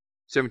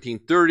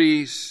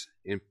mid-1730s,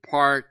 a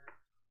part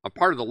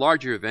of the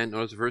larger event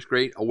known as the First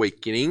Great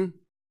Awakening.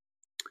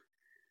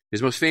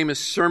 His most famous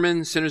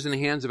sermon, Sinners in the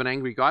Hands of an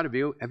Angry God. Have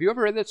you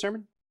ever read that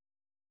sermon?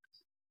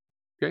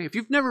 Okay, if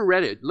you've never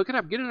read it, look it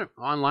up, get it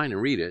online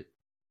and read it.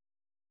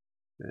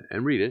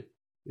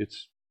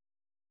 It's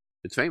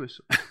famous.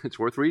 It's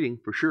worth reading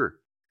for sure.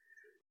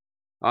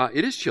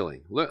 It is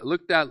chilling.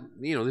 Look that,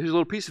 here's a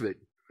little piece of it.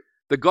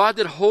 The God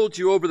that holds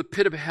you over the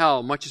pit of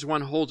hell, much as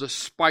one holds a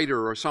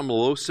spider or some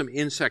loathsome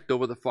insect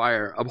over the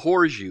fire,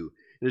 abhors you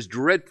and is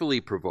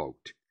dreadfully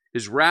provoked.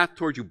 His wrath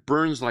toward you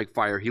burns like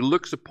fire. He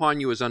looks upon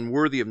you as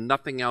unworthy of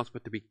nothing else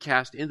but to be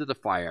cast into the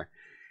fire.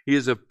 He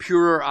is of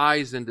purer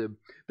eyes than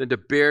to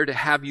bear to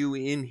have you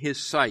in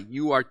his sight.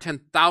 You are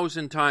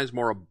 10,000 times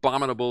more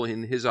abominable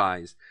in his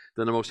eyes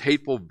than the most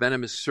hateful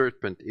venomous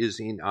serpent is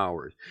in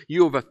ours.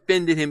 You have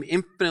offended him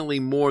infinitely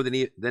more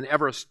than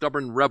ever a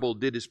stubborn rebel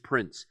did his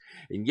prince.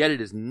 And yet it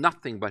is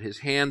nothing but his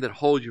hand that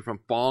holds you from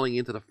falling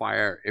into the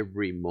fire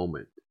every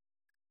moment.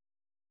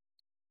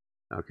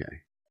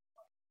 Okay.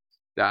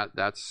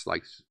 That's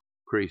like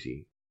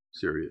crazy,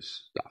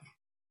 serious stuff.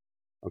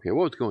 Okay,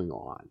 what was going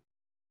on?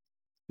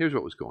 Here's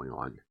what was going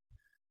on.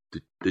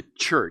 The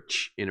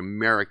church in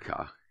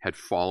America had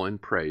fallen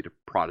prey to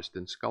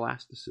Protestant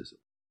scholasticism.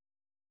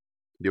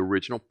 The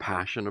original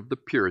passion of the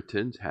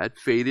Puritans had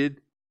faded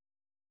a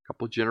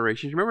couple of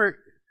generations. Remember,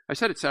 I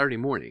said it Saturday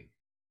morning.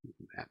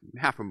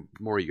 Half or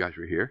more of you guys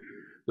were here.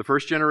 The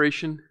first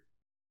generation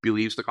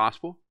believes the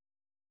gospel.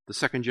 The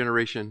second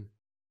generation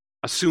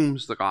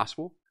assumes the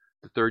gospel.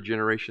 The third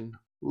generation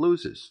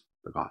loses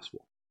the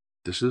gospel.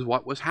 This is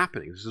what was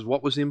happening. This is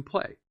what was in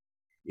play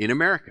in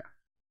America.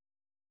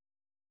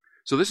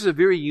 So this is a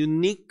very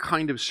unique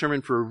kind of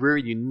sermon for a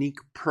very unique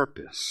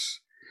purpose.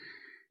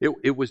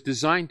 It was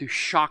designed to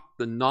shock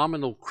the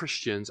nominal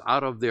Christians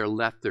out of their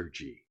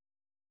lethargy.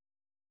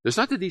 It's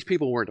not that these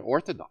people weren't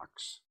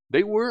orthodox.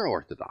 They were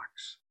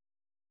orthodox.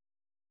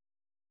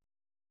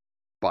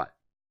 But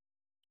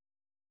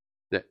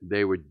that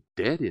they were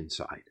dead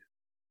inside.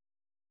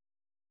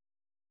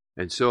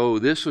 And so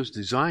this was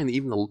designed,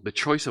 even the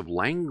choice of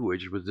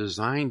language was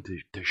designed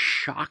to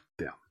shock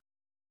them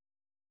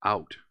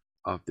out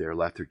of their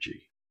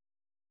lethargy.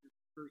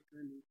 First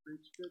time he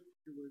preached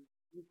it was...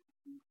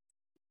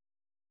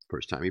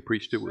 First time he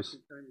preached it was...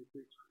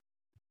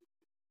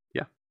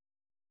 Yeah.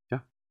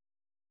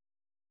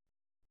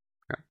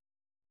 Okay.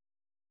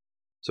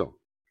 So,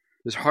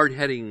 this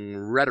hard-hitting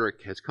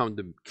rhetoric has come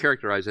to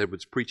characterize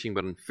Edwards' preaching,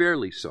 but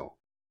unfairly so.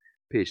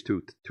 Page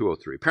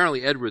 203.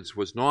 Apparently, Edwards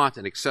was not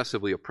an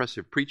excessively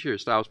oppressive preacher.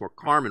 His style was more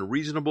calm and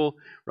reasonable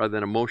rather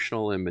than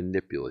emotional and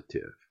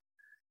manipulative.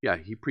 Yeah,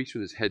 he preached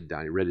with his head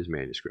down. He read his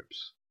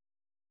manuscripts.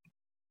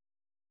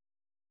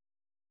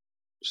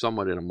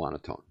 Somewhat in a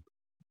monotone.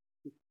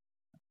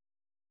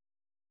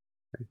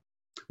 Okay.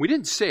 We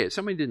didn't say it.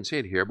 Somebody didn't say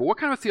it here. But what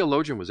kind of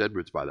theologian was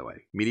Edwards, by the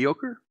way?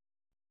 Mediocre?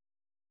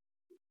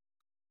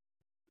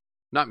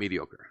 Not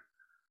mediocre.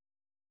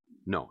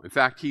 No. In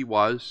fact, he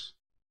was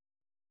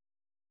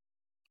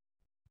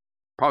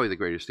probably the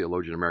greatest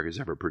theologian America's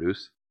ever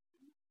produced.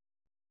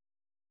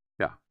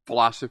 Yeah.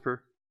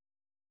 Philosopher.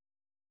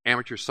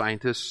 Amateur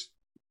scientist.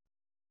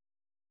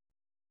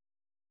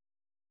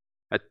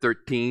 At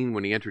 13,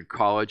 when he entered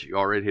college, he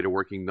already had a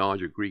working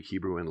knowledge of Greek,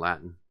 Hebrew, and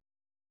Latin.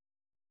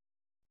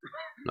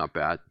 Not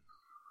bad.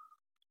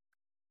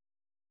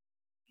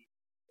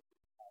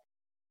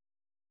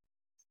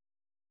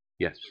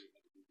 Yes,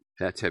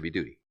 that's heavy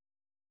duty.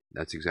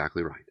 That's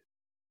exactly right.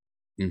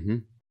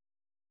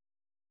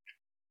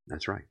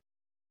 That's right.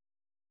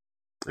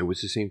 It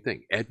was the same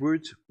thing.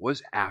 Edwards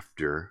was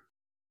after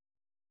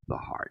the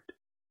heart,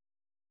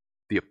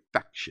 the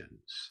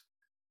affections,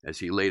 as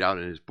he laid out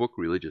in his book,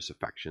 Religious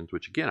Affections,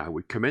 which again I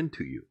would commend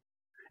to you.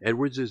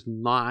 Edwards is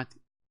not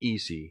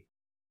easy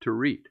to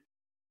read,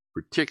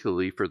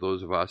 particularly for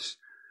those of us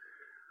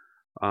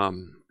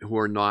who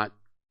are not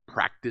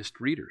practiced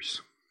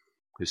readers.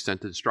 His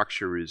sentence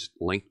structure is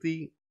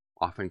lengthy,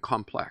 often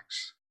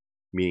complex,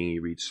 meaning he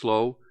reads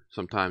slow,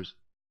 sometimes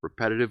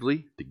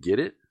repetitively to get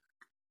it.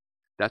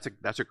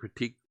 That's a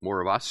critique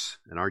more of us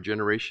and our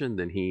generation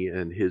than he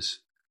and his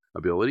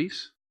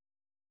abilities.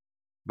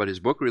 But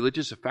his book,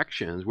 Religious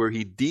Affections, where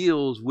he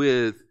deals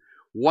with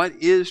what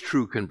is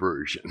true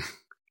conversion,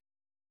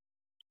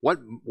 what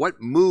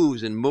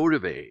moves and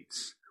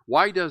motivates,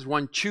 why does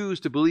one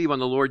choose to believe on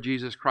the Lord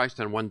Jesus Christ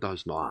and one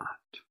does not?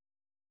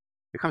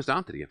 It comes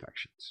down to the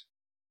affections.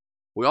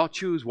 We all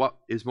choose what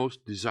is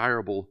most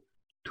desirable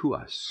to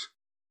us.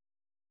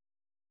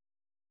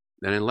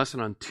 And unless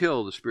and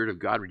until the Spirit of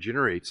God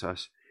regenerates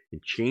us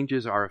and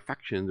changes our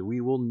affections,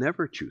 we will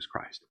never choose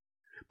Christ.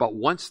 But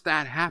once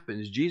that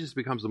happens, Jesus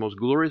becomes the most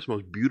glorious,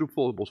 most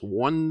beautiful, most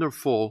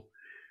wonderful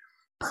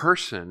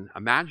person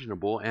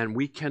imaginable, and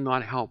we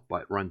cannot help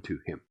but run to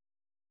him.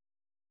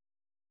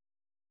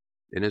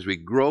 And as we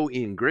grow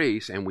in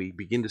grace and we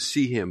begin to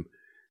see him,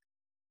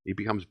 he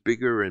becomes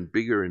bigger and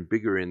bigger and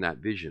bigger in that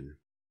vision.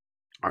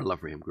 Our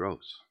love for him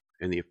grows.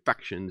 And the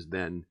affections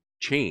then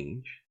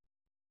change.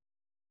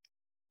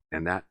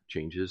 And that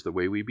changes the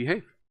way we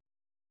behave.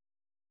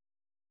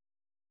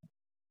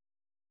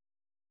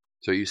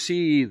 So you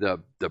see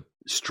the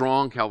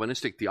strong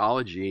Calvinistic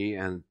theology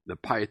and the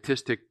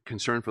pietistic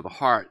concern for the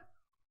heart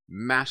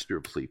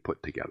masterfully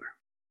put together.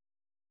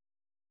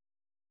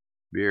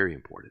 Very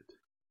important.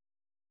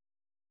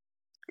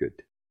 Good.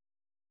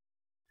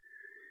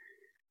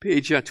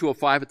 Page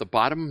 205 at the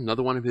bottom,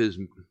 another one of his,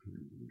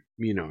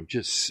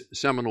 just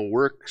seminal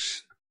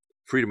works,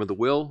 Freedom of the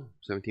Will,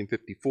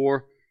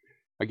 1754.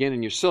 Again,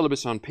 in your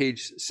syllabus on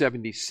page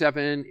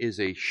 77 is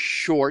a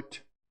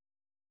short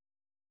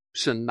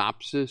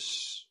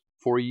synopsis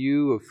for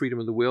you of Freedom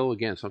of the Will.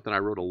 Again, something I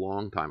wrote a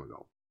long time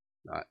ago.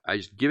 I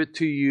just give it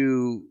to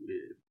you.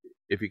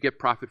 If you get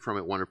profit from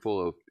it,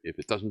 wonderful. If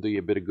it doesn't do you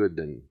a bit of good,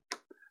 then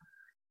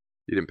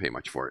you didn't pay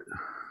much for it.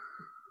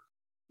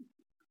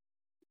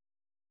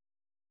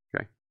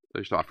 Okay? So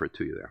I just offer it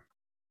to you there.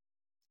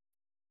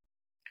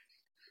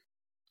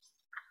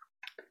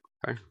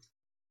 Okay?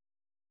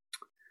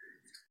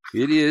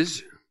 It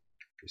is,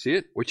 you see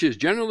it? Which is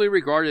generally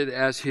regarded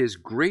as his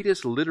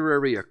greatest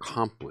literary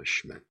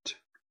accomplishment.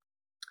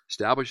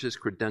 Established his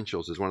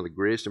credentials as one of the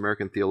greatest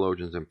American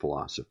theologians and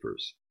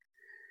philosophers.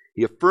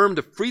 He affirmed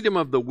the freedom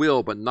of the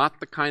will, but not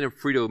the kind of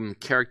freedom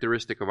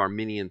characteristic of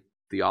Arminian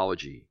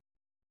theology.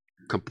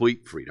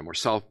 Complete freedom or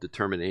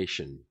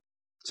self-determination,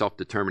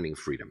 self-determining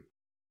freedom.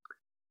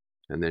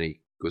 And then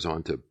he goes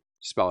on to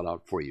spell it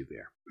out for you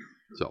there.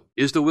 So,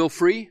 is the will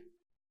free?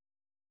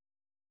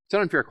 It's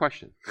an unfair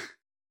question.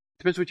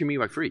 Depends what you mean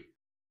by free.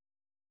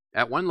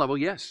 At one level,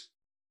 yes.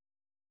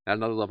 At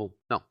another level,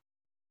 no.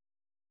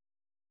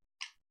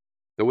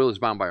 The will is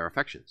bound by our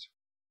affections.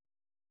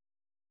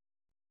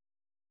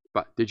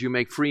 But did you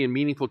make free and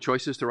meaningful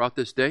choices throughout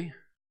this day?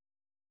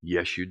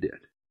 Yes, you did.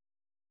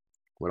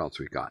 What else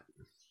we got?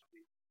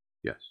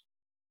 Yes.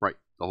 Right.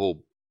 The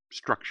whole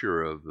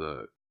structure of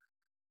the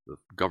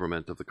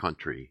government of the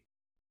country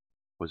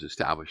was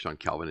established on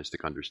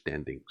Calvinistic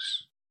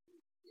understandings.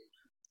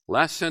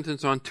 Last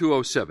sentence on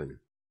 207.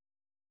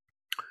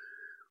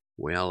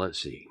 Well,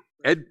 let's see.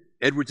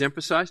 Edwards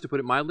emphasized, to put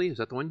it mildly, is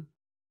that the one?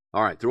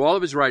 All right. Through all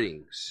of his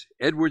writings,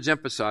 Edwards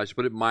emphasized, to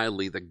put it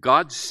mildly, the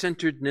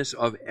God-centeredness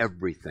of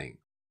everything,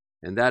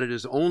 and that it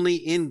is only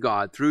in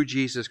God, through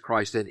Jesus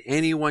Christ, that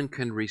anyone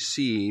can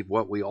receive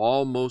what we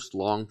all most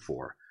long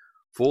for,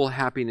 full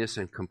happiness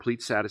and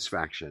complete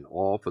satisfaction,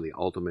 all for the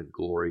ultimate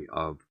glory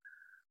of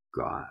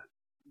God.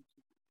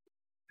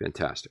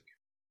 Fantastic.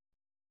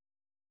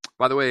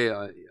 By the way,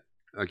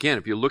 again,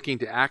 if you're looking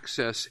to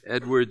access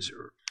Edwards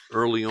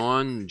early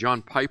on,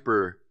 John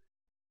Piper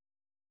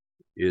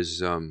has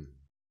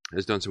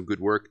done some good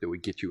work that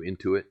would get you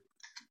into it.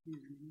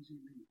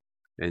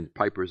 And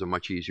Piper is a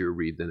much easier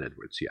read than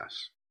Edwards,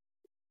 yes.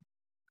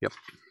 Yep.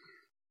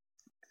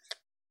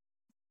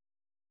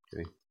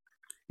 Okay.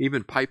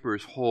 Even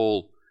Piper's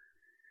whole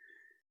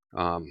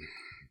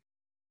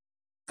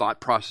thought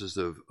process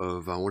of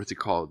what is he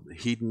called?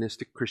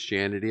 Hedonistic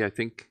Christianity, I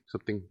think.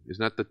 Something,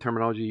 isn't that the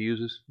terminology he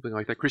uses? Something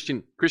like that.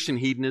 Christian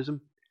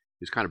hedonism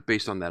is kind of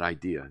based on that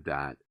idea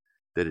that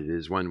it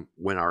is when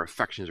our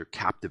affections are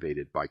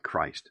captivated by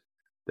Christ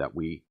that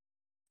we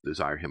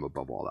desire him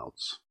above all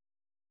else.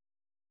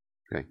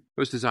 Okay. It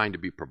was designed to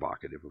be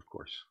provocative, of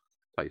course.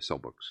 That's how you sell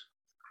books.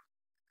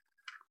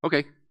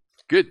 Okay,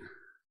 good.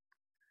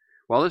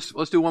 Well,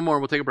 let's do one more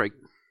and we'll take a break.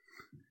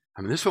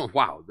 I mean, this one,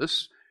 wow,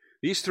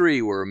 these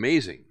three were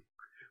amazing.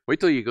 Wait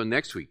till you go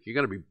next week. You're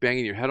going to be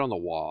banging your head on the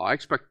wall. I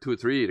expect 2 or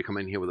 3 of you to come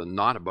in here with a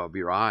knot above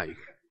your eye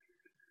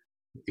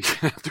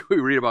after we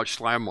read about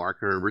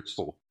Schleiermacher and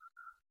Ritzel.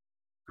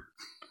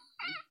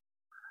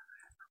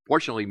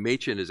 Fortunately,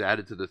 Machen is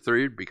added to the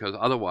third because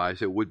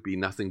otherwise it would be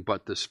nothing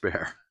but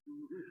despair.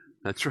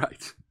 That's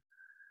right.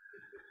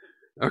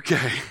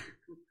 Okay.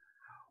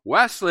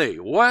 Wesley,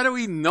 what do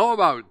we know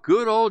about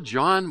good old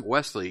John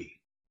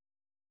Wesley?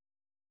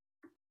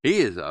 He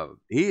is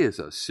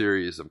a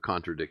series of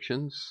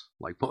contradictions,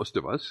 like most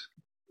of us.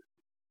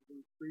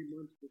 3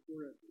 months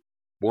before Edwards.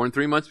 Born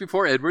 3 months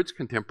before Edwards,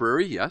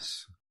 contemporary,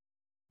 yes.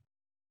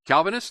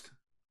 Calvinist?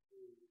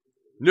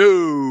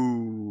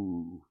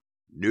 No.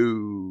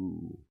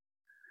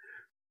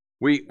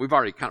 We've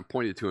already kind of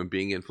pointed to him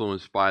being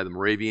influenced by the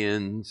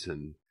Moravians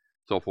and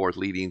so forth,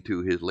 leading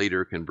to his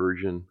later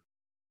conversion.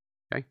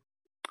 Okay.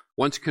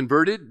 Once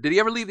converted, did he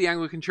ever leave the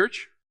Anglican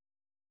Church?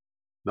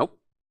 Nope.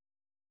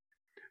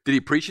 Did he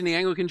preach in the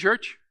Anglican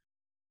Church?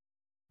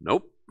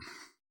 Nope.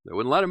 They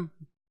wouldn't let him.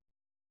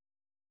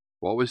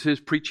 What was his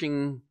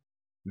preaching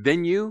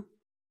venue?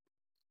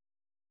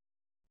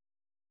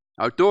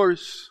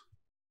 Outdoors.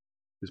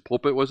 His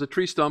pulpit was a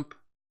tree stump.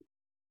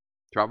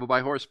 Traveled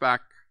by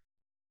horseback.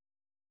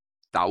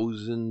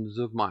 Thousands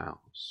of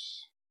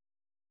miles.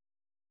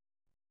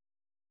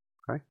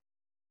 Okay.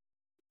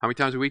 How many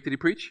times a week did he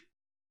preach?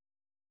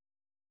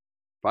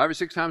 5 or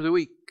 6 times a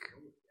week.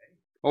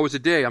 Oh, it's a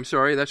day. I'm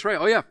sorry. That's right.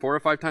 Oh, yeah. 4 or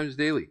 5 times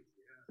daily.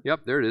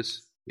 Yep, there it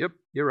is. Yep,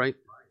 you're right.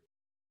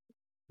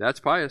 That's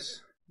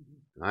pious.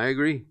 I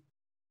agree.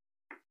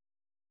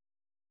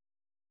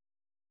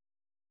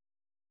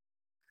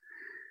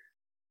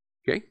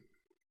 Okay.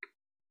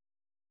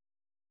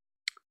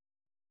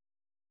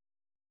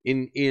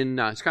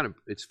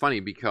 It's funny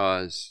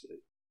because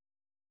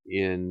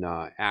in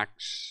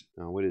Acts,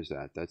 what is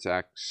that? That's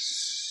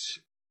Acts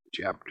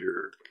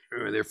chapter.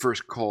 They're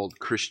first called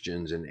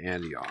Christians in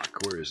Antioch.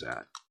 Where is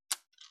that?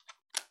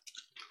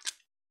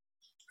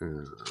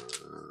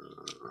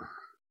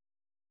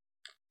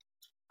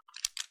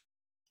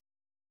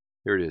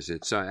 Here it is.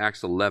 It's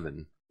Acts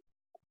 11.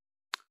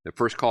 They're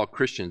first called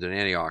Christians in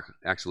Antioch,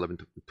 Acts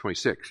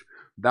 11:26.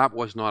 That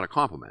was not a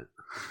compliment.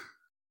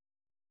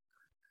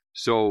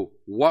 So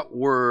what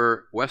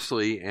were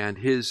Wesley and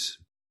his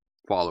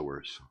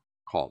followers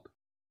called?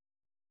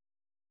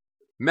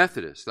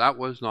 Methodists. That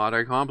was not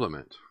a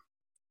compliment.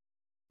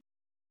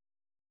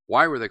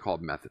 Why were they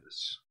called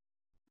Methodists?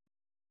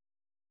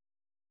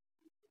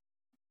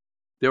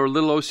 They were a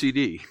little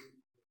OCD.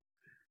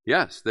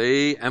 Yes,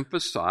 they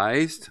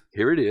emphasized,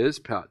 here it is,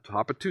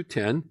 top of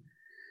 210,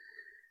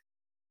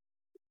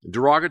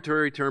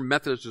 derogatory term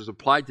Methodist was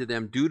applied to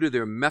them due to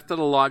their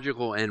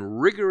methodological and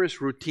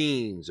rigorous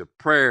routines of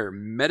prayer,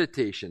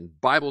 meditation,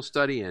 Bible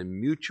study, and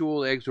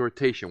mutual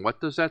exhortation. What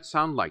does that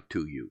sound like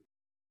to you?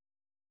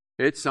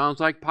 It sounds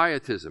like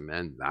pietism,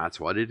 and that's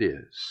what it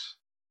is.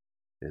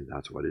 And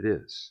that's what it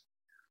is.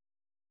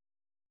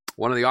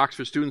 One of the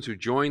Oxford students who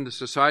joined the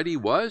society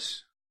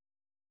was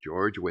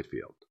George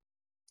Whitefield,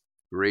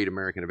 great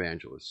American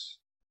evangelist,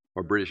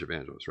 or British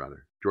evangelist,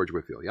 rather. George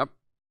Whitefield, yep.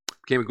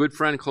 Became a good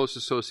friend and close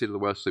associate of the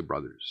Wesley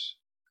brothers.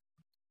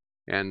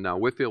 And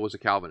Whitefield was a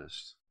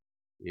Calvinist,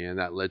 and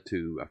that led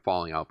to a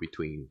falling out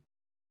between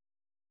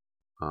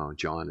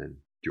John and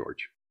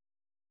George,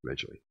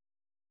 eventually.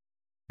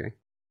 Okay.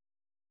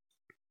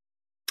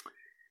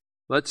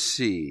 Let's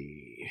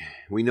see.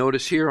 We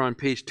notice here on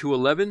page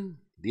 211,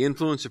 the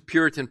influence of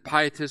Puritan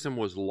pietism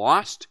was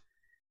lost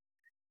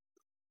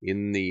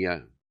in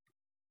the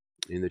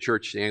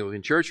church, the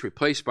Anglican Church,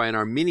 replaced by an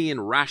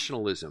Arminian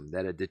rationalism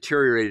that had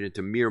deteriorated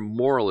into mere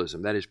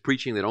moralism, that is,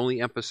 preaching that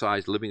only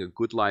emphasized living a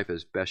good life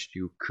as best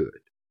you could.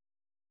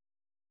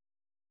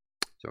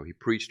 So he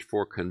preached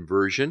for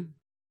conversion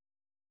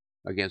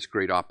against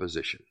great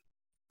opposition.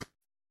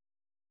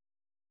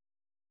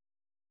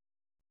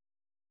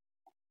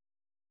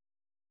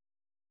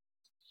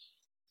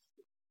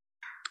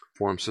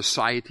 Formed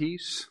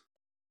societies,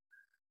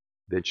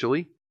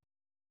 eventually,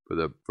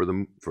 for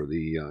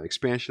the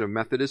expansion of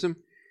Methodism.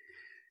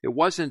 It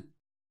wasn't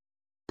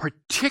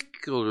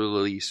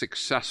particularly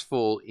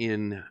successful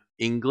in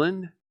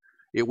England.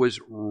 It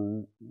was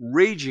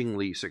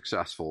ragingly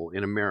successful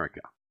in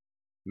America.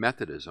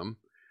 Methodism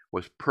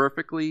was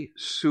perfectly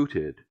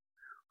suited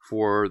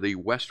for the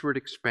westward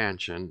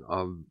expansion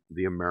of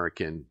the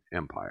American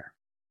empire.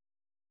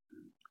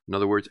 In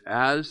other words,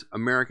 as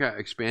America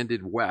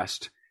expanded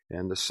west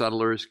and the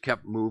settlers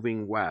kept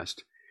moving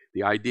west,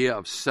 the idea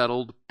of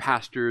settled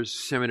pastors,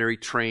 seminary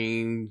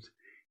trained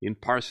in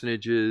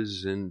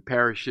parsonages and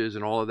parishes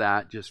and all of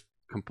that just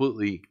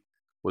completely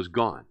was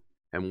gone.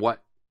 And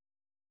what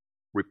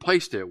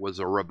replaced it was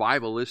a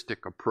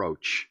revivalistic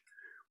approach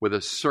with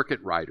a circuit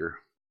rider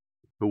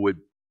who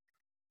would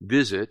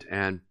visit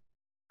and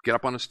get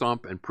up on a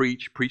stump and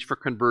preach for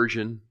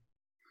conversion,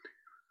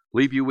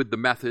 leave you with the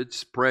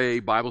methods, pray,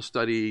 Bible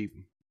study,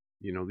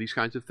 these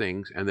kinds of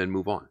things, and then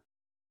move on.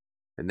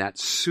 And that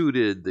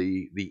suited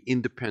the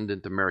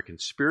independent American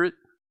spirit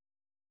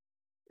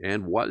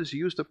and was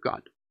used of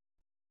God.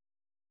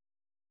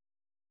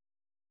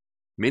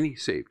 Many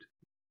saved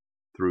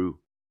through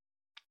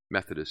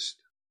Methodist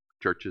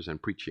churches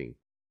and preaching,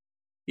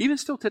 even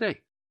still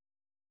today.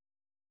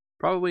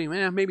 Probably,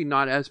 maybe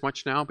not as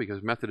much now,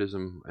 because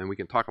Methodism, and we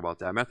can talk about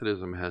that,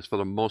 Methodism has, for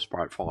the most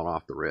part, fallen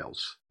off the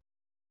rails.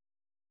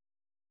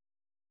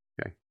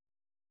 Okay?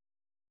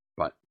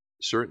 But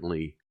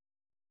certainly,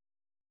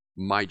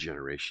 my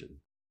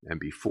generation and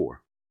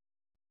before,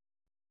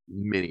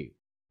 many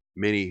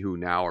who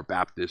now are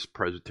Baptist,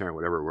 Presbyterian,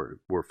 whatever,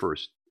 were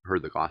first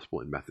heard the gospel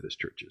in Methodist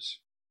churches.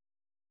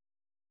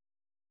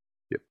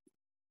 Yep.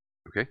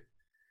 Okay?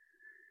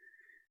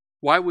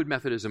 Why would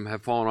Methodism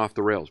have fallen off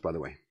the rails, by the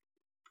way?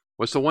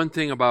 What's the one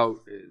thing about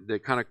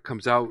that kind of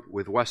comes out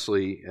with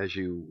Wesley as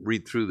you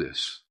read through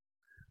this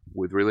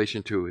with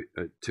relation to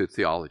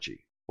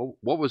theology?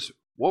 What was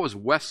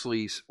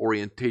Wesley's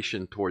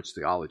orientation towards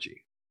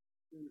theology?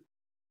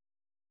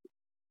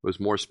 It was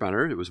more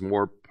Spener. It was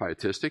more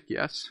pietistic,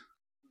 yes.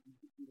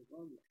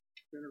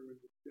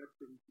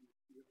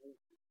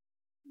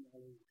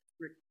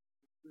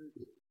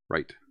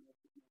 Right.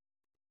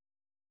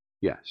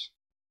 Yes,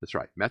 that's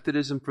right.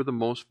 Methodism, for the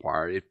most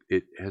part,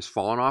 it has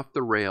fallen off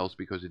the rails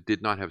because it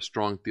did not have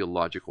strong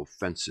theological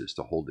fences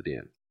to hold it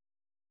in,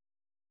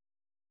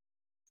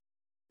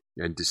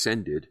 and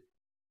descended,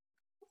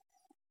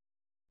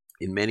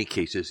 in many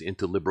cases,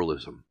 into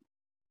liberalism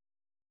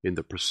in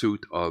the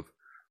pursuit of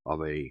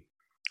a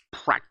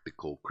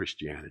practical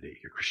Christianity,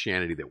 a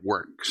Christianity that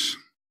works,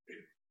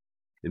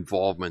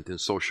 involvement in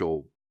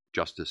social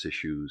justice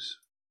issues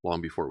long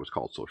before it was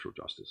called social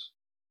justice.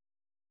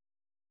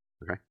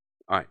 Okay?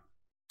 All right.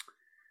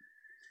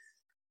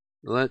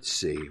 Let's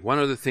see. One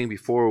other thing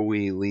before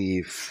we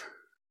leave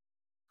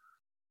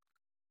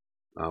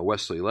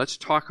Wesley. Let's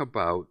talk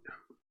about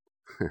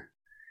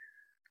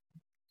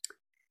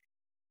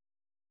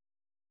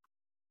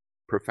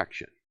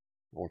perfection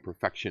or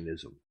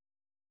perfectionism.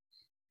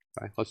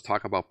 Okay? Let's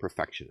talk about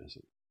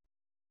perfectionism.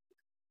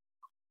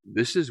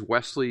 This is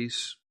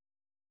Wesley's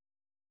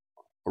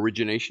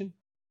origination.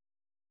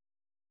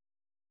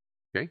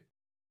 Okay?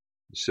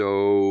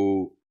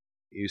 So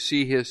you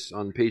see his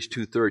on page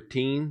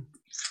 213.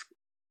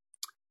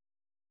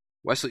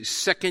 Wesley's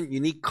second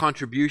unique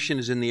contribution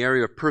is in the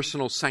area of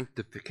personal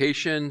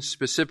sanctification,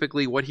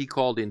 specifically what he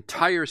called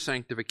entire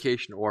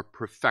sanctification or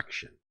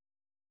perfection,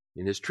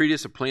 in his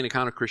treatise, A Plain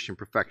Account of Christian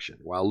Perfection.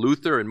 While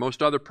Luther and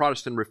most other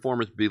Protestant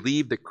reformers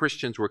believed that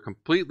Christians were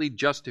completely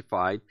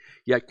justified,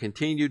 yet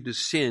continued to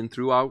sin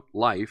throughout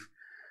life,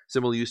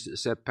 simul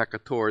justus et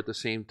peccator, at the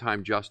same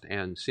time just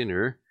and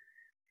sinner,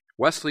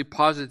 Wesley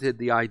posited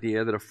the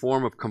idea that a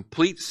form of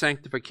complete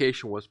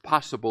sanctification was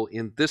possible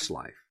in this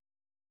life.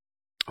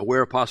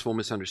 Aware of possible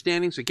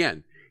misunderstandings,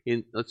 again,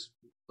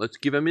 let's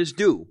give him his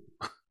due,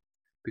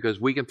 because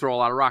we can throw a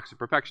lot of rocks at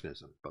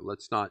perfectionism, but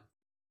let's not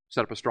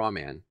set up a straw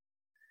man.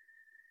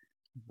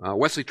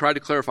 Wesley tried to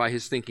clarify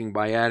his thinking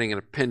by adding an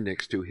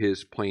appendix to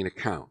his plain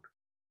account.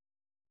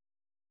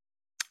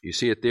 You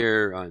see it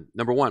there.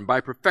 Number one,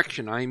 by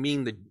perfection, I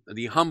mean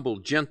the humble,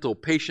 gentle,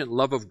 patient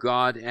love of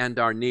God and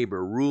our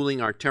neighbor,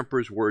 ruling our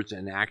tempers, words,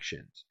 and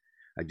actions.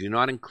 I do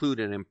not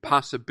include an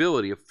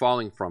impossibility of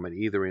falling from it,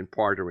 either in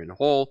part or in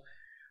whole.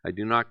 I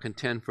do not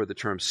contend for the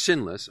term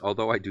sinless,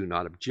 although I do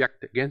not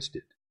object against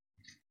it.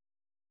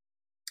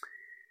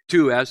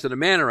 2, as to the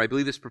manner, I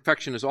believe this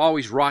perfection is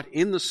always wrought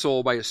in the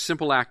soul by a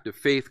simple act of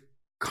faith,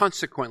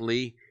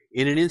 consequently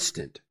in an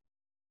instant.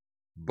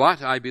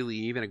 But I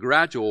believe in a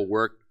gradual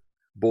work,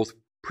 both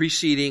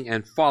preceding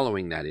and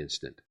following that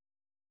instant.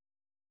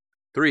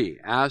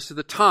 3, as to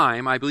the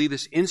time, I believe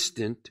this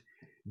instant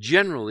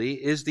generally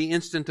is the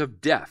instant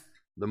of death,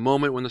 the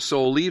moment when the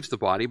soul leaves the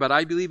body, but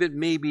I believe it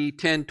may be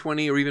 10,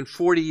 20, or even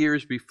 40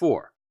 years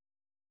before.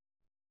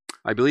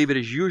 I believe it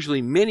is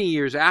usually many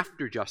years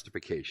after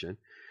justification,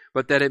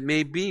 but that it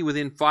may be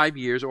within 5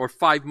 years or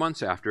 5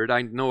 months after it.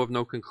 I know of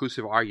no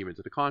conclusive argument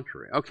to the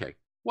contrary. Okay,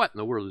 what in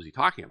the world is he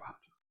talking about?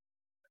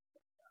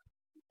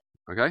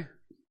 Okay?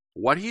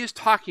 What he is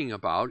talking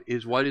about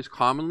is what is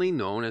commonly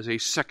known as a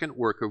second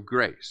work of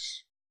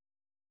grace.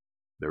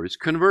 There is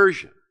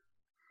conversion.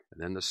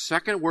 And then the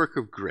second work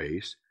of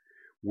grace,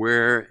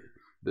 where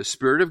the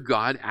Spirit of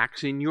God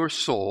acts in your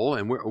soul,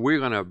 and we're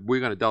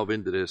gonna delve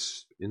into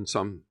this in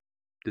some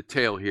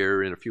detail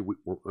here in a few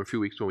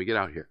weeks when we get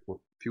out here, a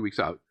few weeks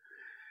out.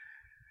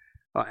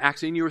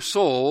 Acts in your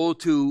soul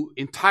to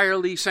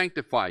entirely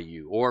sanctify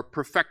you or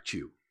perfect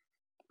you,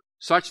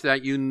 such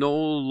that you no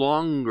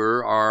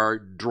longer are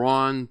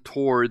drawn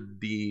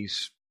toward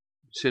these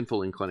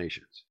sinful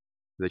inclinations,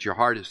 that your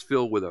heart is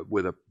filled with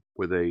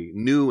a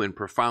new and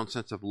profound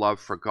sense of love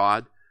for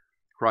God,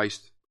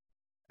 Christ,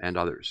 and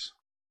others.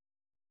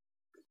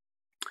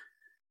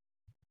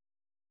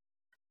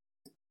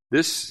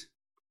 This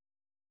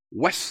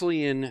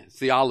Wesleyan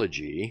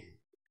theology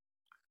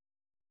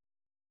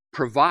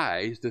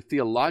provides the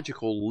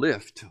theological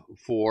lift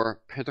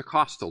for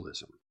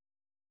Pentecostalism,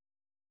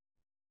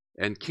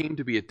 and came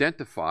to be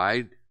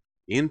identified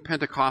in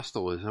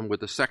Pentecostalism with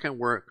the second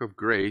work of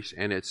grace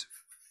and its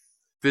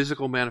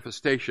physical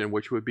manifestation,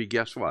 which would be,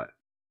 guess what?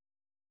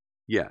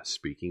 Yes,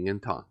 speaking in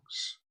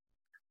tongues.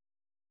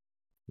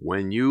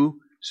 When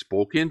you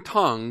spoke in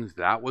tongues,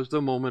 that was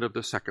the moment of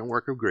the second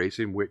work of grace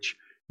in which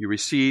you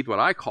received what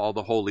I call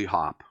the holy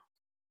hop.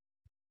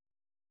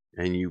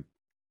 And you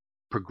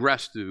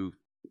progressed to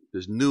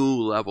this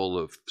new level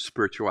of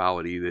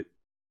spirituality that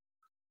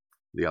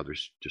the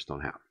others just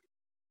don't have.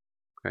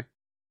 Okay?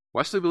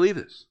 Wesley believed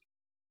this.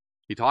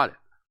 He taught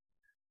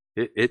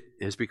it. It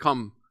has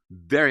become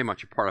very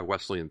much a part of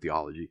Wesleyan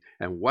theology,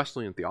 and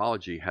Wesleyan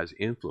theology has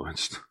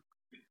influenced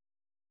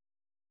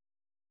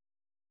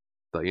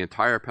the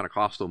entire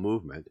Pentecostal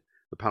movement.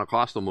 The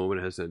Pentecostal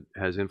movement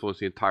has influenced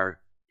the entire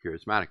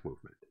charismatic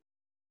movement.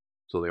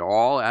 So they're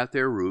all at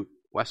their root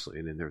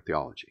Wesleyan in their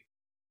theology.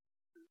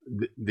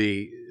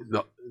 The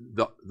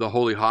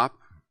holy hop,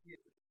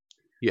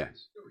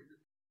 yes,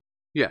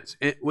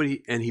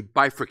 and he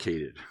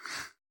bifurcated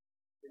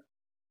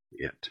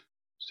it.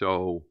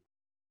 So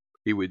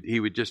he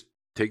would just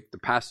take the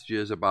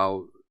passages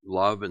about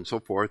love and so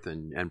forth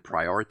and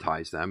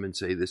prioritize them and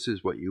say, this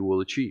is what you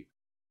will achieve.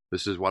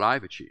 This is what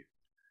I've achieved.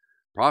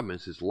 Problem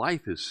is, his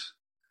life is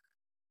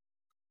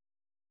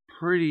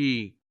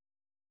pretty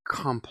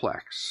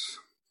complex.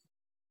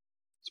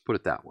 Let's put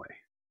it that way.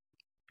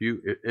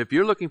 If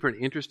you're looking for an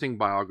interesting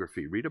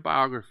biography, read a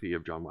biography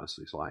of John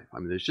Wesley's life. I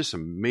mean, there's just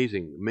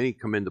amazing, many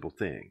commendable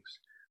things.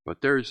 But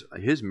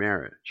his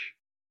marriage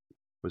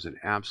was an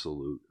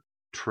absolute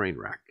train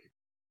wreck.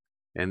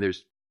 And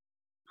there's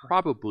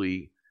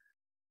probably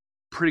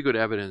pretty good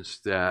evidence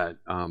that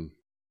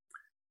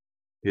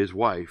his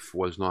wife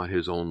was not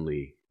his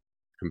only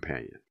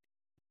companion.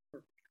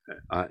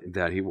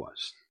 That he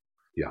was.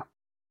 Yeah.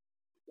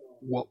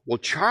 Well,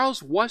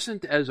 Charles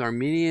wasn't as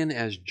Arminian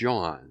as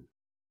John.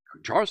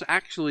 Charles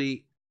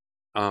actually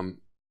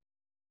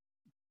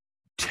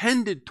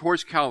tended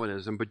towards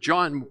Calvinism, but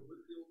John,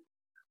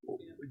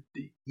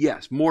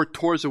 yes, more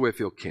towards the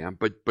Whitefield camp.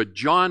 But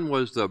John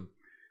was the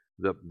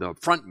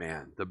front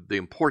man, the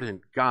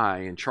important guy,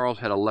 and Charles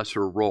had a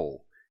lesser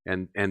role.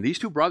 And these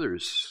two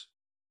brothers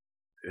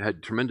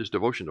had tremendous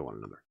devotion to one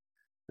another.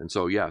 And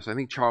so, yes, I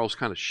think Charles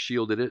kind of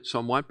shielded it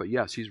somewhat. But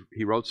yes,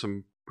 he wrote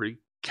some pretty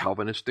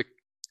Calvinistic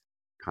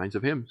kinds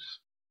of hymns.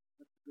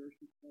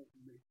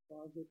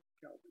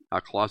 A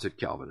closet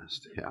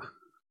Calvinist, yeah.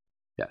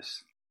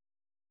 Yes.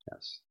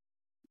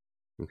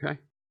 Okay.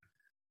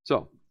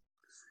 So,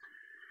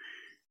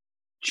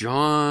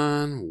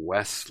 John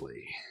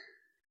Wesley.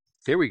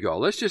 Here we go.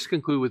 Let's just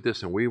conclude with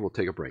this and we will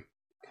take a break.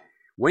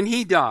 When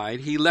he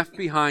died, he left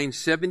behind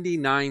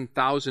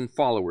 79,000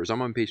 followers.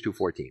 I'm on page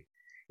 214.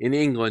 In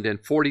England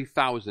and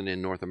 40,000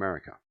 in North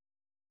America.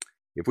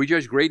 If we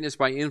judge greatness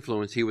by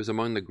influence, he was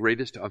among the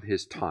greatest of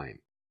his time.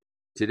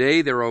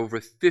 Today, there are over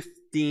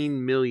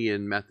 15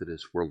 million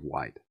Methodists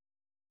worldwide.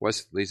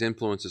 Wesley's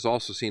influence is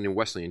also seen in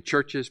Wesleyan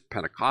churches,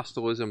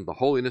 Pentecostalism, the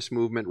holiness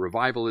movement,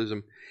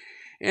 revivalism,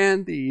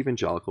 and the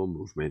evangelical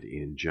movement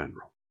in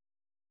general.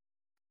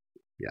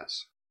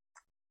 Yes.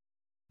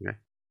 Okay.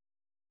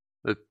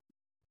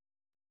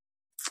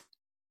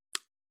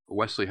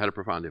 Wesley had a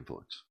profound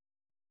influence.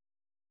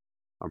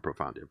 Okay.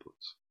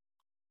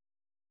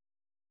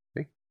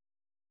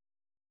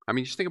 I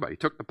mean, just think about it. He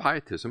took the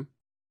Pietism,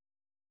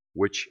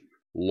 which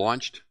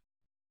launched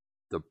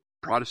the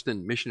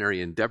Protestant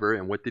missionary endeavor,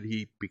 and what did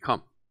he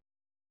become?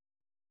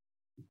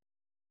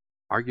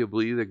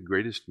 Arguably the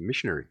greatest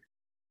missionary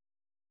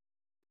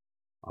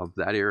of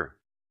that era.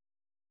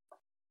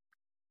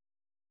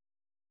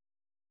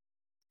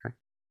 Okay.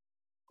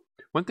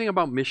 One thing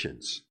about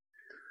missions,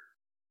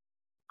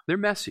 they're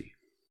messy.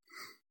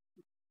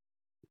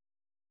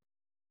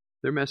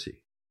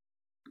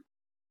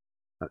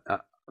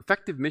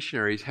 Effective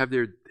missionaries have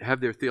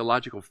their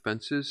theological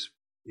fences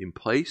in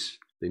place.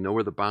 They know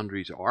where the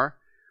boundaries are,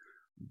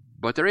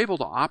 but they're able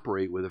to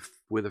operate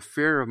with a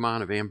fair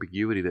amount of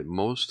ambiguity that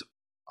most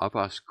of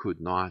us could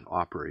not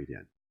operate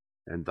in,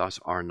 and thus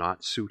are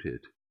not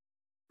suited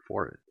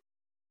for it.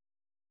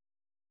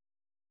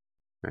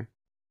 Okay?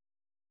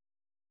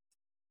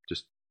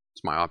 Just,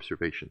 it's my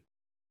observation.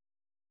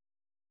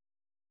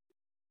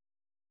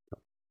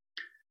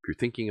 If you're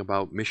thinking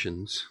about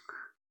missions,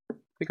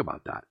 think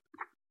about that.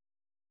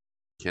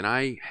 Can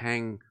I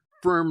hang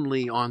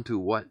firmly onto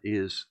what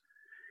is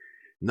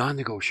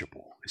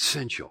non-negotiable,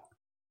 essential,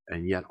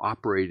 and yet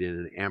operate in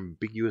an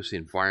ambiguous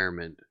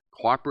environment,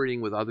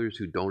 cooperating with others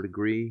who don't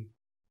agree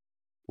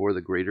for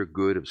the greater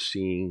good of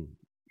seeing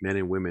men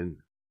and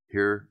women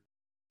hear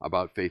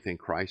about faith in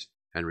Christ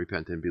and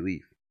repent and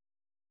believe,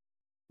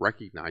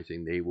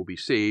 recognizing they will be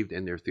saved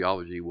and their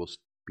theology will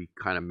be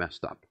kind of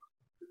messed up,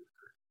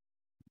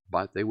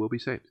 but they will be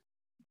saved.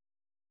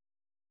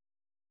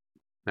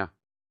 Now,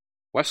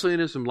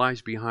 Wesleyanism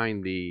lies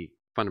behind the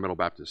fundamental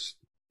Baptist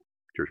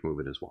church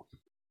movement as well.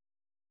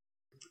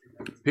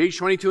 Page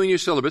 22 in your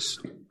syllabus.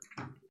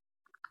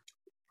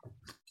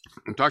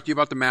 I'll talk to you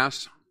about the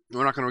Mass.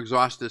 We're not going to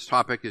exhaust this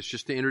topic. It's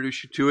just to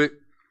introduce you to it.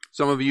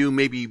 Some of you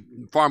may be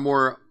far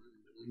more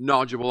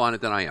knowledgeable on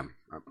it than I am.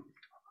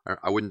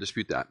 I wouldn't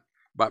dispute that.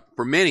 But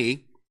for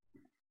many,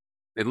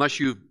 unless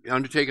you've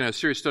undertaken a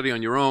serious study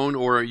on your own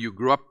or you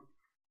grew up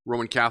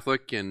Roman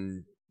Catholic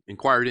and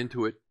inquired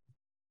into it,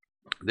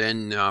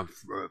 then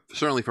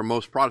certainly for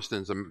most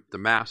Protestants, the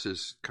Mass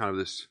is kind of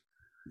this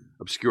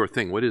obscure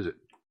thing. What is it?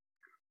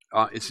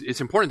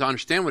 It's important to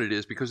understand what it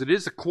is because it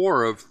is the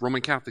core of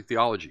Roman Catholic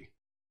theology.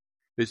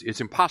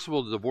 It's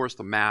impossible to divorce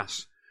the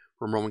Mass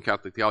from Roman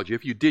Catholic theology.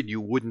 If you did, you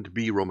wouldn't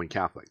be Roman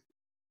Catholic.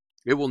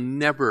 It will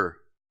never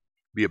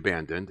be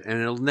abandoned,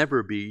 and it'll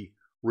never be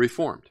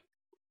reformed.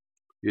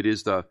 It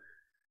is the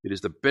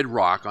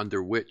bedrock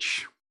under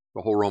which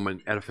the whole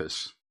Roman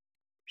edifice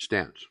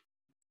stands.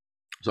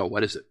 So,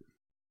 what is it?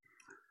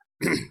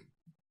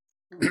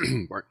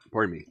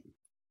 Pardon me.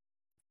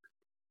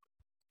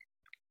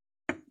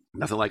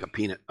 Nothing like a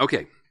peanut.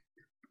 Okay.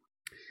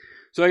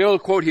 So I got a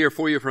quote here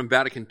for you from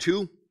Vatican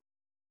II.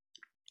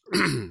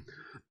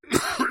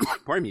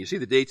 Pardon me. You see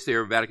the dates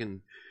there,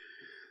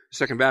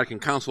 Second Vatican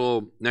Council,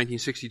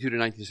 1962 to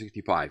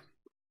 1965.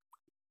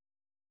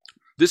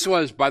 This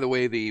was, by the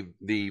way,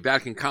 the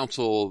Vatican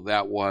Council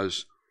that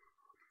was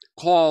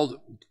called,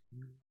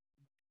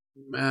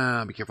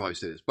 be careful how I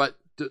say this, but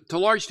to a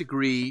large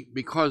degree,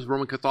 because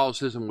Roman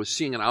Catholicism was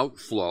seeing an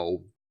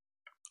outflow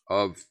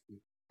of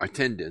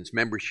attendance,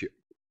 membership,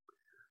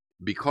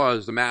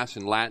 because the Mass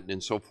in Latin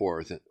and so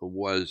forth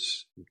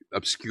was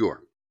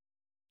obscure.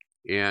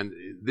 And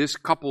this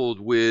coupled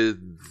with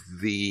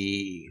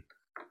the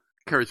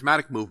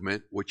charismatic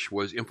movement, which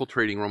was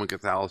infiltrating Roman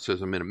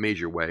Catholicism in a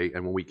major way,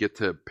 and when we get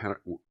to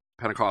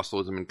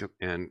Pentecostalism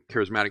and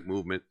charismatic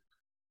movement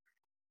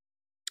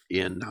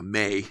in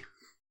May,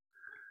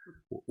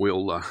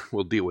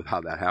 we'll deal with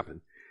how that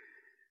happened.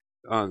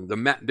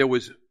 There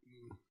was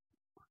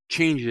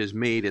changes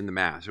made in the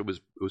Mass. It was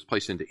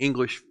placed into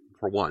English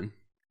for one,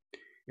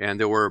 and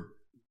there were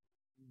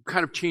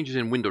kind of changes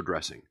in window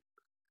dressing.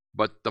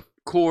 But the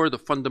core, the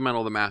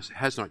fundamental of the Mass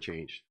has not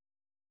changed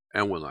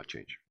and will not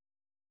change.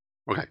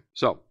 Okay,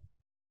 so,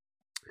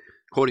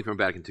 quoting from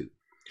Vatican II.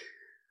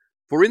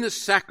 For in the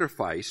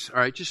sacrifice,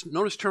 all right, just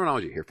notice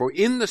terminology here. For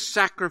in the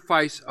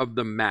sacrifice of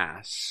the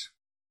Mass,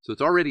 so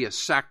it's already a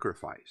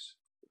sacrifice.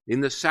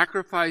 In the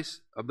sacrifice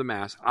of the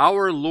Mass,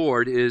 our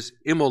Lord is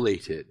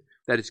immolated,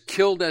 that is,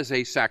 killed as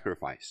a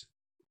sacrifice.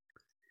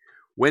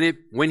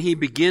 When he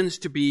begins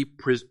to be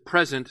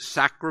present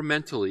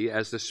sacramentally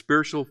as the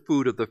spiritual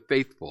food of the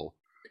faithful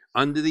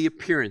under the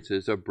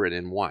appearances of bread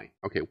and wine.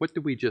 Okay, what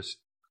did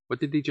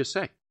he just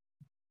say?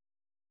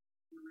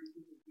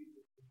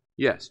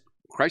 Yes,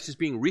 Christ is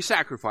being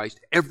re-sacrificed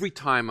every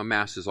time a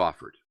Mass is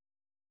offered.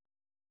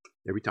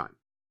 Every time.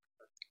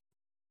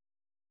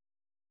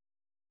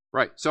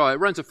 Right, so it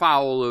runs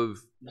afoul of,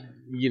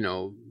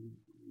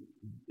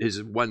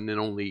 his one and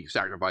only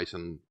sacrifice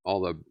and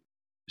all the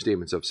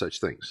statements of such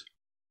things.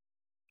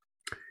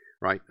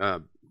 Right,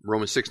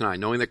 Romans 6:9,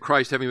 knowing that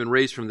Christ, having been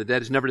raised from the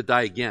dead, is never to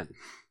die again.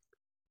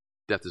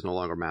 Death is no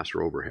longer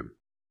master over him.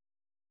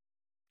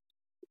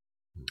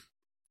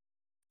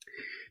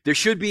 There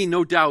should be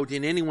no doubt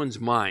in anyone's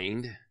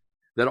mind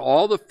that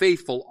all the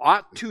faithful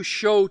ought to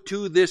show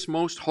to this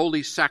most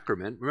holy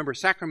sacrament, remember,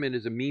 sacrament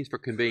is a means for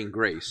conveying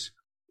grace,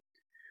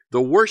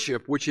 the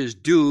worship which is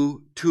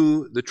due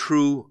to the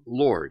true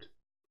Lord.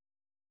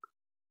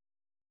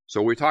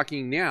 So we're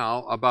talking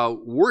now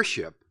about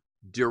worship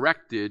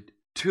directed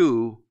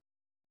to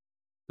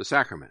the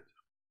sacrament,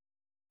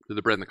 to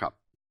the bread and the cup,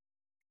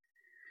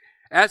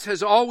 as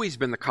has always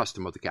been the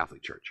custom of the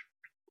Catholic Church.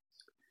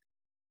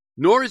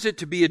 Nor is it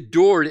to be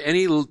adored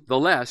any the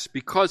less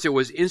because it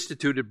was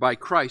instituted by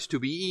Christ to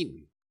be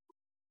eaten.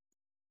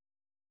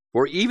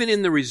 For even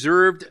in the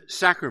reserved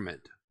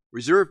sacrament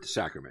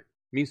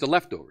means the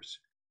leftovers,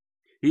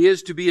 he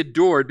is to be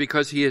adored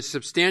because he is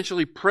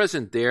substantially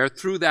present there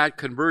through that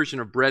conversion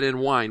of bread and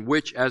wine,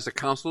 which, as the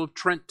Council of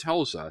Trent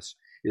tells us,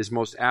 is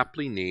most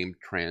aptly named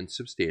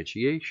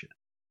transubstantiation.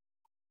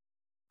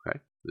 Okay,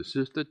 this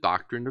is the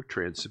doctrine of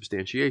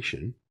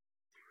transubstantiation,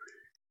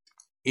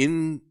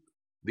 in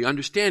the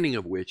understanding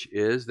of which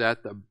is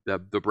that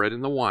the bread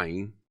and the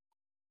wine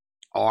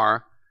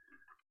are,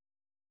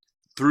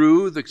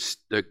 through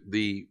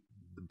the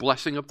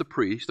blessing of the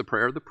priest, the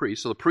prayer of the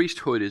priest, so the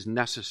priesthood is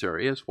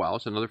necessary as well.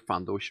 It's another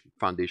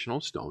foundational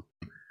stone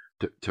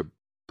to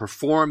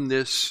perform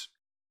this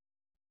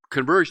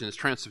conversion, this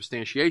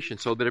transubstantiation,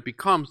 so that it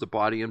becomes the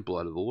body and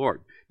blood of the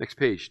Lord. Next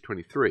page,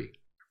 23.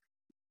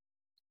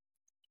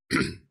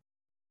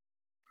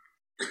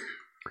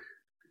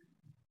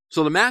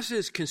 So the Mass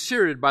is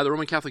considered by the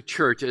Roman Catholic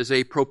Church as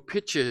a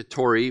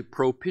propitiatory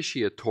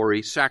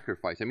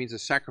sacrifice. That means a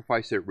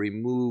sacrifice that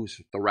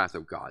removes the wrath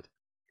of God,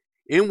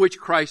 in which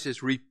Christ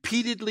is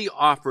repeatedly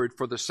offered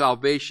for the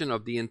salvation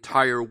of the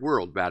entire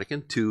world.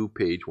 Vatican II,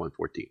 page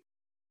 114.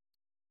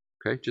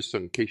 Okay, just so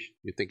in case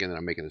you're thinking that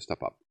I'm making this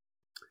stuff up.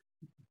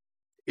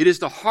 It is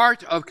the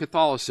heart of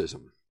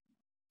Catholicism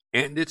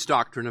and its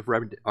doctrine of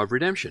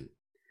redemption,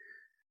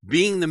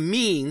 being the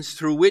means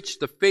through which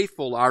the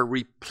faithful are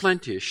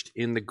replenished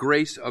in the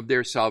grace of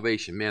their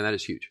salvation. Man, that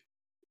is huge.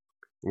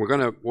 We're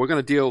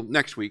gonna deal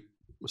next week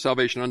with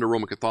salvation under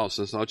Roman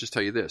Catholicism. I'll just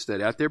tell you this,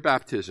 that at their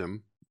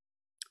baptism,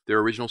 their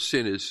original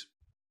sin is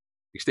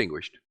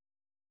extinguished,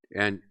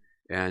 and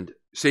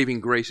saving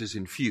grace is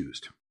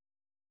infused.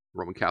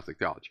 Roman Catholic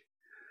theology.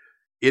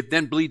 It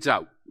then bleeds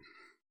out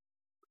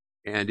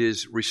and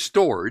is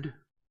restored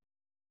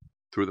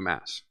through the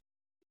Mass.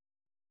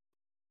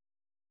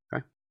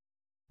 Okay?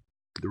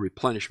 The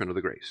replenishment of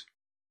the grace.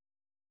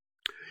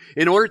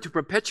 In order to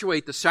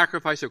perpetuate the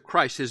sacrifice of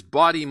Christ, his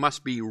body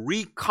must be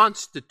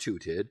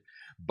reconstituted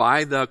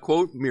by the,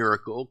 quote,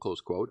 miracle, close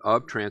quote,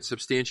 of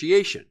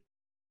transubstantiation.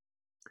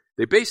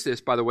 They base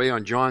this, by the way,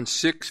 on John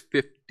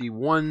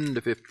 6:51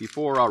 to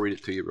 54. I'll read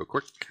it to you real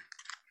quick.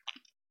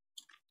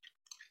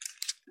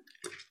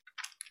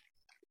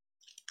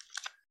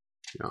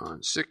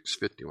 John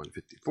 6:51 to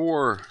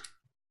 54.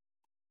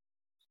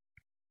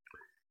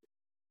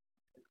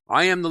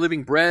 I am the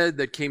living bread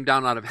that came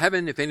down out of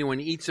heaven. If anyone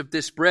eats of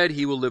this bread,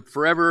 he will live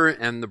forever.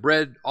 And the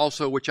bread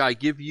also which I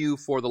give you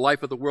for the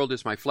life of the world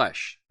is my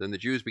flesh. Then the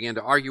Jews began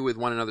to argue with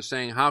one another,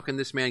 saying, how can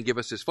this man give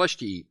us his flesh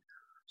to eat?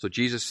 So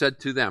Jesus said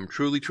to them,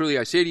 truly, truly,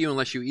 I say to you,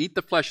 unless you eat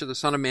the flesh of the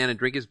Son of Man and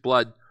drink his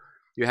blood,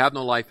 you have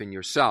no life in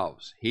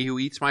yourselves. He who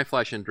eats my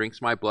flesh and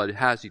drinks my blood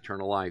has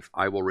eternal life.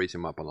 I will raise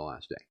him up on the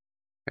last day.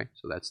 Okay,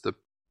 so that's the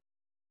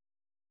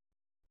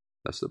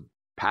That's the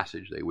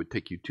passage they would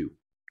take you to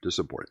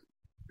support it.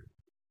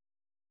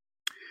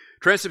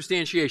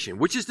 Transubstantiation,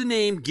 which is the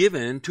name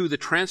given to the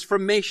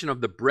transformation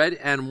of the bread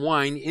and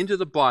wine into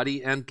the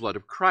body and blood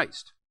of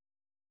Christ.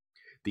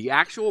 The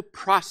actual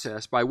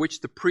process by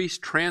which the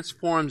priest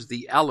transforms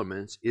the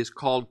elements is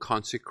called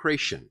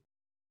consecration.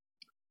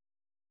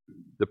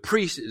 The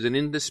priest is an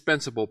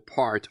indispensable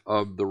part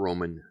of the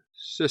Roman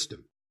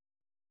system.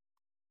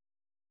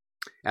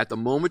 At the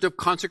moment of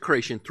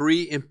consecration,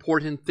 3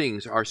 important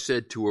things are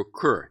said to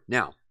occur.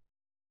 Now,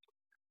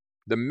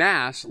 the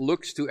Mass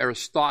looks to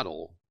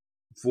Aristotle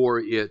for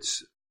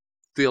its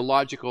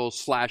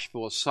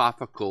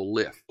theological/philosophical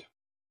lift,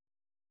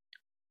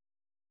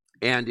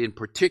 and in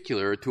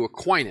particular to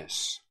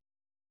Aquinas,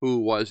 who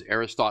was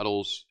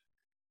Aristotle's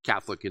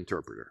Catholic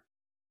interpreter.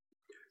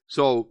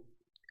 So,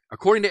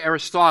 according to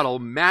Aristotle,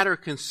 matter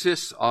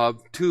consists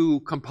of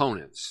 2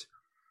 components.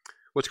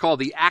 What's called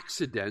the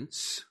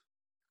accidents,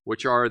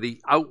 which are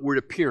the outward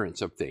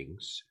appearance of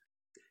things,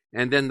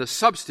 and then the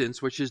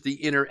substance, which is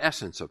the inner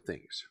essence of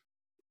things.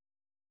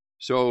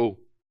 So,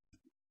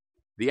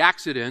 the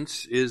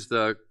accidents is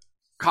the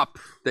cup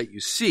that you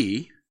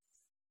see,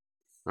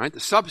 right? The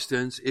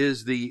substance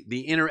is the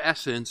inner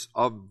essence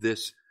of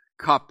this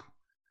cup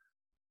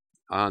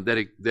that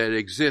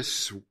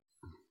exists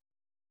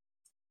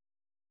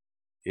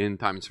in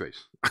time and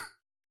space.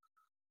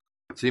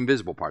 It's the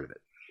invisible part of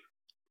it.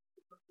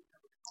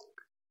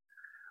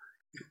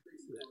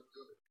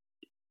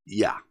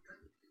 Yeah.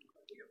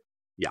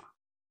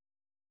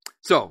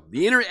 So,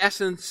 the inner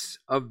essence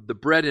of the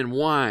bread and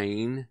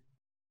wine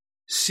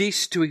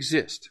cease to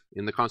exist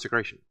in the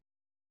consecration.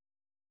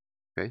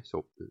 Okay,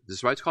 so this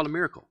is why it's called a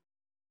miracle.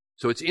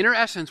 So its inner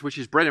essence, which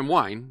is bread and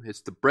wine,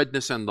 it's the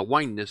breadness and the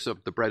wineness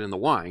of the bread and the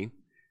wine,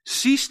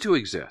 cease to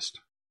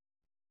exist.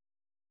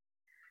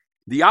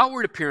 The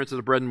outward appearance of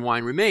the bread and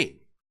wine remain,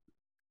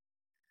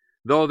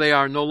 though they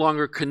are no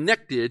longer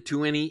connected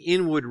to any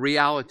inward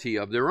reality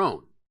of their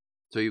own.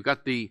 So you've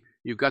got the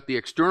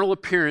external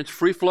appearance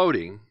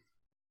free-floating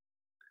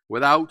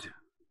without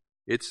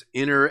its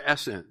inner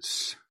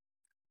essence.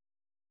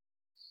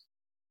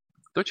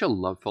 Don't you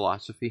love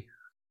philosophy?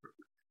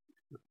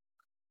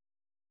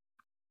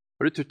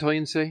 What did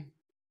Tertullian say?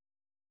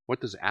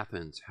 What does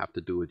Athens have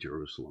to do with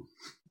Jerusalem?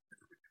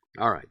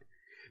 All right.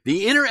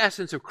 The inner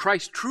essence of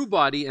Christ's true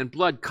body and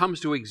blood comes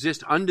to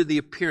exist under the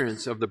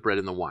appearance of the bread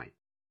and the wine.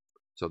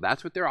 So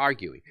that's what they're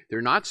arguing.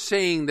 They're not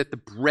saying that the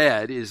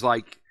bread is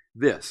like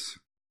this,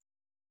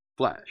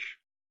 flesh.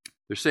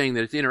 They're saying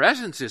that its inner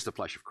essence is the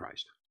flesh of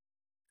Christ,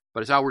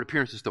 but its outward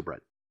appearance is still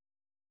bread.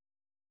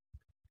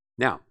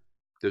 Now,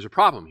 there's a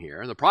problem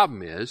here. The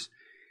problem is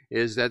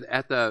that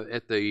at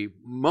the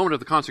moment of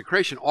the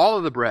consecration, all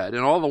of the bread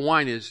and all the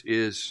wine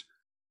is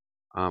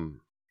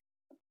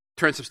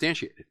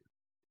transubstantiated.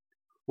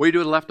 What do you do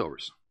with the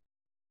leftovers?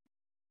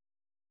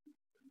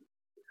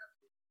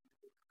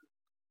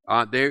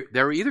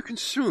 They're either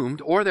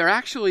consumed or they're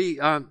actually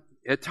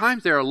at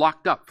times they are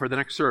locked up for the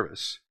next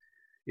service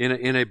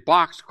in a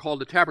box called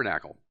the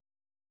tabernacle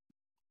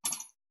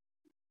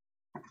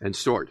and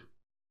stored.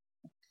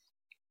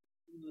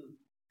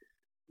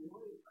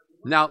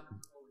 Now,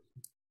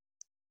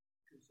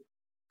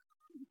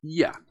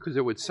 yeah, because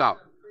it would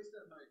sour.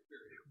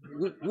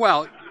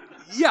 Well,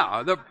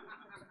 yeah,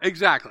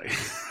 exactly.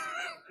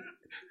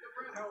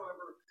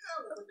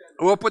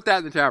 We'll put that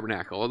in the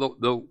tabernacle,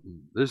 although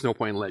there's no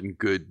point in letting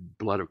good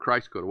blood of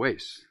Christ go to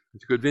waste.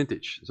 It's good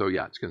vintage. So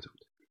yeah, it's consumed.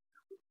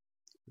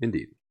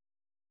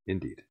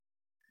 Indeed.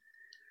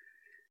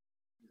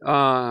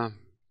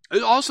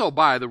 Also,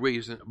 by the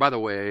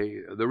way,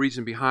 the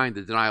reason behind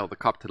the denial of the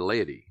cup to the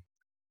laity,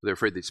 they're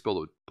afraid they'd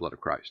spill the blood of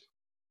Christ.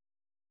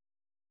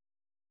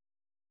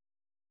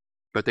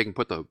 But they can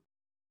put the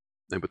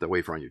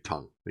wafer on your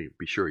tongue.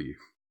 Be sure you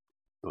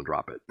don't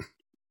drop it.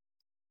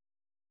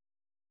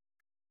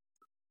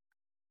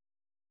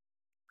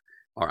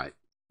 All right,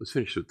 let's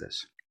finish with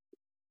this.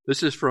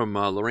 This is from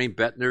Lorraine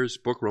Bettner's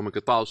book, Roman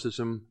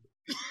Catholicism,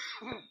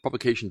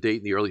 publication date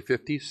in the early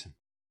 50s.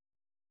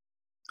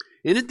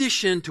 In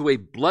addition to a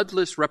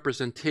bloodless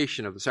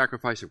representation of the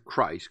sacrifice of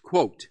Christ,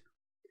 quote,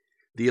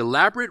 the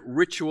elaborate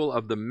ritual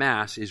of the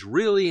Mass is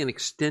really an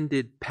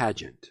extended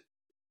pageant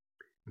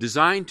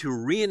designed to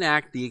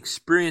reenact the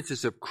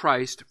experiences of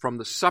Christ from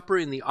the supper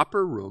in the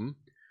upper room,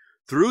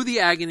 through the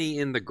agony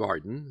in the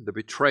garden, the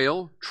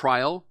betrayal,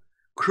 trial,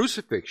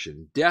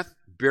 crucifixion, death,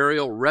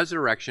 burial,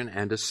 resurrection,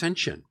 and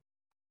ascension.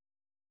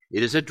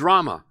 It is a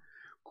drama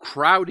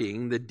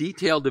crowding the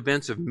detailed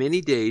events of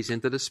many days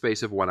into the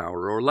space of 1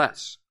 hour or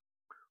less.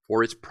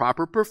 For its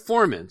proper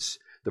performance,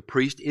 the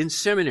priest in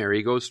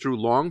seminary goes through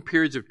long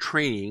periods of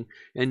training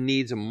and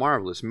needs a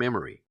marvelous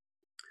memory.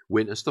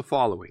 Witness the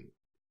following.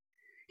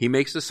 He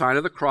makes the sign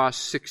of the cross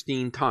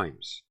 16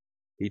 times.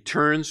 He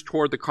turns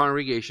toward the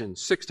congregation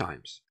 6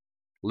 times,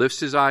 lifts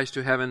his eyes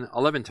to heaven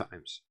 11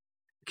 times,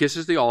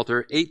 kisses the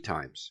altar 8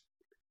 times,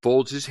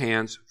 folds his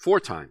hands 4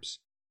 times,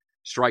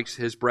 strikes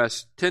his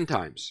breast 10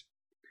 times,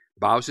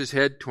 bows his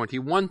head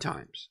 21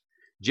 times,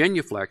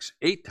 genuflects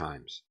 8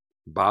 times,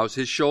 bows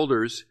his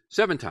shoulders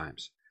 7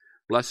 times,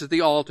 blesses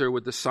the altar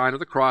with the sign of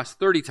the cross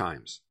 30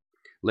 times,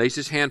 lays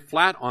his hand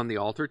flat on the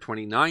altar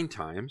 29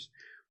 times,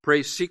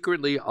 prays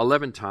secretly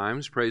 11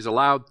 times, prays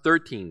aloud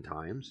 13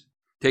 times,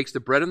 takes the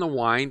bread and the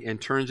wine and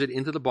turns it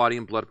into the body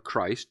and blood of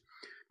Christ,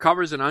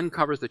 covers and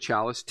uncovers the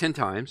chalice 10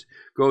 times,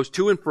 goes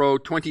to and fro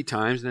 20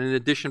 times, and in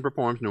addition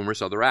performs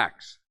numerous other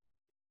acts.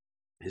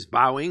 His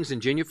bowings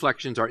and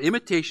genuflections are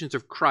imitations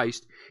of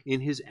Christ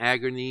in his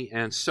agony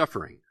and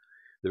suffering.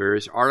 The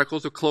various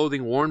articles of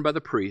clothing worn by the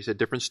priest at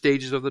different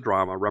stages of the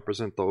drama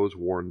represent those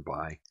worn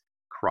by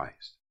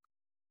Christ.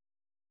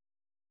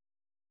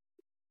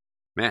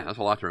 Man, that's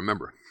a lot to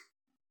remember.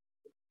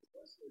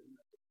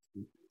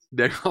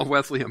 They call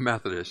Wesley a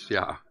Methodist,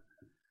 yeah.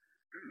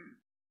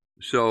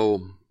 So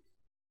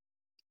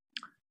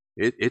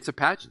it's a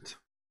pageant.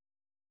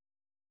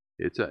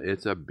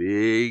 It's a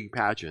big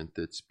pageant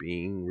that's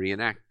being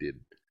reenacted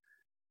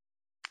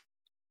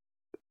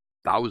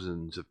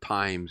thousands of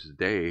times a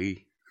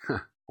day,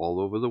 all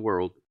over the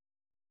world,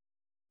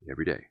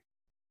 every day.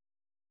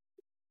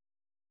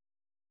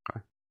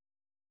 Okay.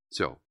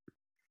 So,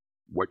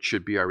 what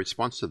should be our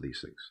response to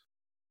these things?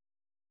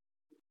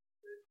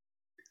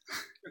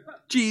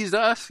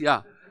 Jesus,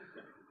 yeah.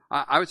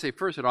 I would say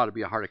first it ought to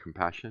be a heart of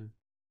compassion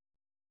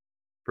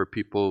for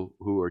people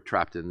who are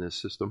trapped in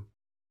this system.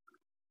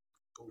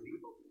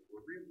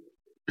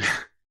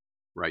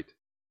 Right.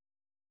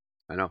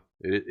 I know.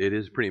 It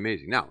is pretty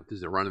amazing. Now,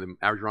 does the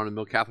average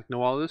run-of-the-mill Catholic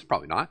know all of this?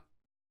 Probably not.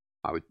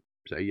 I would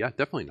say, yeah,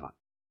 definitely not.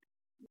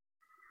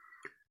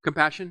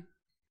 Compassion.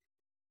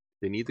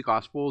 They need the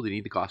gospel. They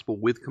need the gospel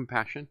with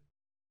compassion.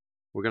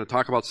 We're going to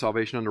talk about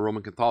salvation under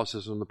Roman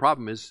Catholicism. The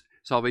problem is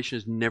salvation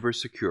is never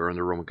secure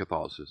under Roman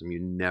Catholicism.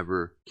 You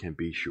never can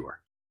be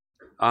sure.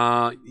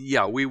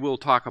 Yeah, we will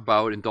talk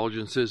about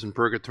indulgences and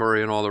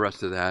purgatory and all the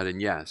rest of that,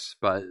 and yes,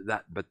 but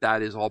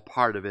that is all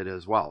part of it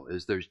as well,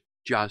 is there's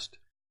just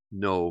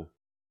no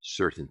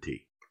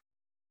certainty.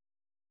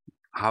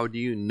 How do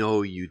you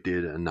know you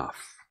did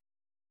enough?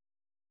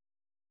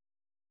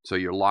 So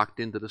you're locked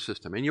into the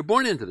system, and you're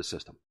born into the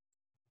system.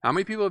 How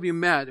many people have you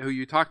met who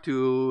you talk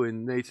to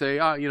and they say,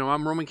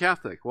 I'm Roman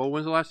Catholic. Well,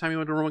 when's the last time you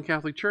went to a Roman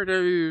Catholic church?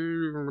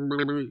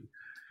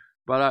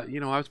 But,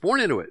 I was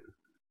born into it.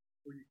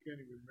 Or you can't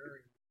even marry.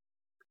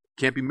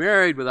 Can't be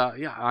married without,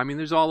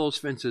 there's all those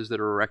fences that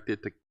are erected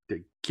to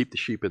keep the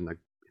sheep in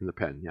the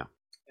pen, yeah.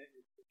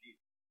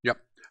 Yep.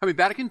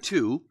 Vatican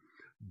II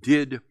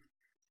did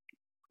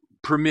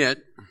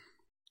permit,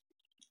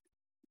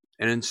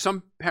 and in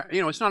some,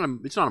 it's not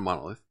a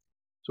monolith.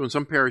 So in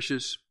some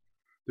parishes,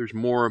 there's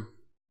more,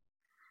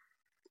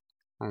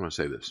 I don't want to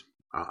say this.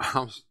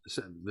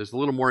 There's a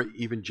little more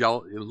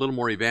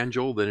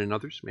evangel than in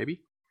others,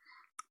 maybe,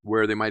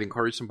 where they might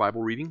encourage some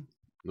Bible reading,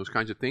 those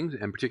kinds of things,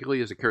 and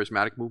particularly as the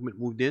charismatic movement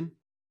moved in,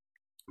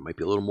 there might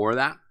be a little more of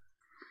that.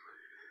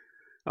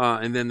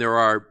 And then there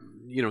are,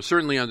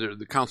 certainly under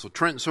the Council of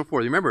Trent and so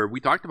forth. Remember, we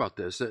talked about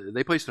this.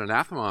 They placed an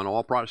anathema on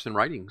all Protestant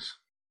writings,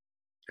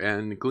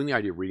 and including the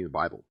idea of reading the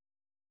Bible.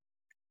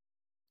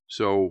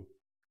 So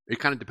it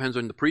kind of depends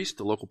on the priest.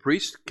 The local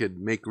priest could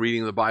make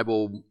reading the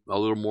Bible a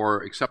little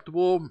more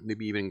acceptable,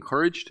 maybe even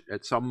encouraged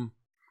at some.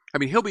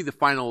 He'll be the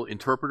final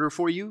interpreter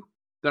for you.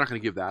 They're not going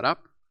to give that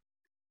up.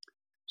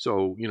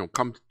 So,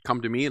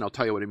 come to me and I'll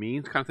tell you what it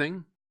means, kind of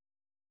thing.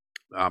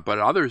 But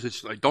others,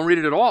 it's like, don't read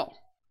it at all.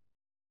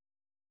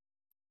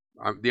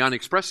 The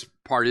unexpressed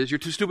part is you're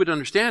too stupid to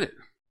understand it.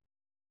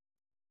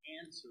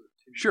 Answer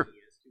to sure. Me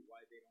as to why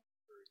they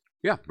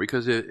don't. Yeah,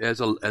 because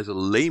as a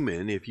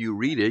layman, if you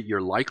read it,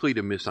 you're likely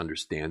to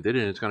misunderstand it,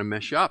 and it's going to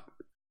mess you up.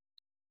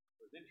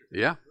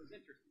 Yeah.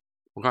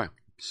 Okay.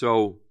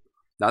 So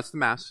that's the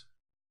Mass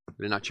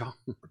in a nutshell.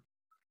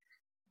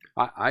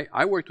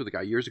 I worked with a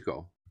guy years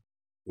ago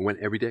who went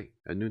every day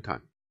at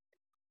noontime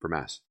for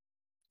Mass,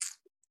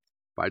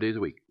 5 days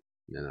a week,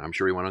 and I'm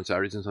sure he went on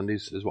Saturdays and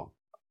Sundays as well.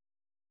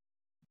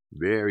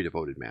 Very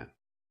devoted man.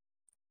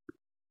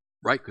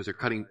 Right, because they're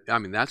cutting.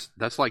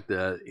 That's like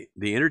the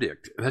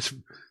interdict. That's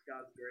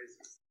God's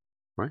grace.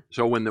 Right.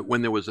 So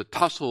when there was a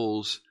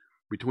tussles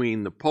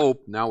between the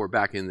Pope, now we're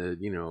back in the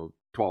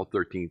 12th,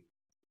 13th,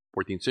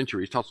 14th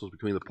centuries, tussles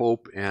between the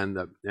Pope and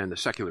the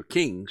secular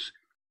kings,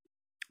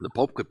 the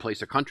Pope could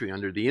place a country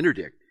under the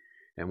interdict,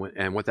 and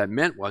what that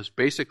meant was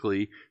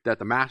basically that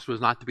the Mass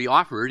was not to be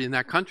offered in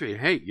that country.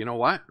 Hey, you know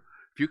what?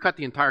 If you cut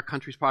the entire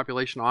country's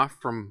population off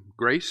from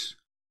grace,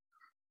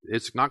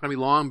 it's not going to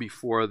be long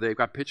before they've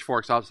got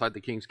pitchforks outside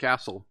the king's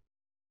castle,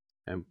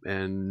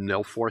 and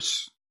they'll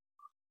force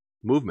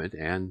movement,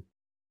 and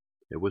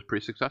it was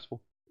pretty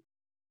successful.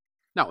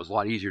 Now, it was a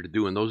lot easier to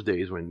do in those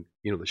days when,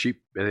 the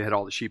sheep, they had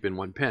all the sheep in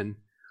one pen,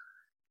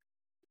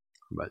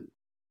 but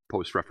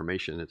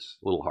post-Reformation, it's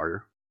a little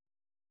harder.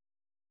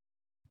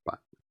 But,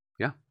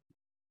 yeah,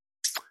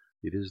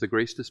 it is the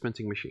grace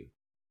dispensing machine.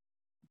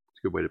 It's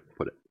a good way to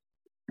put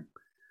it.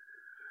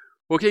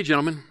 Okay,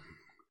 gentlemen,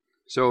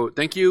 so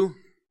thank you.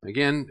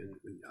 Again,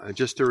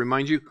 just to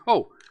remind you,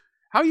 how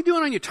are you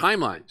doing on your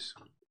timelines?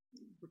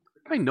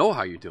 I know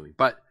how you're doing,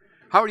 but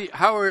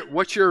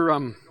what's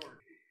your,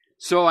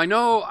 so I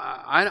know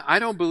I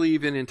don't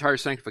believe in entire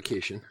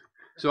sanctification.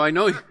 So I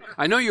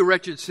know you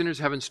wretched sinners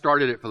haven't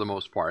started it for the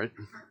most part.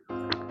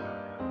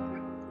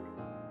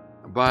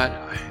 But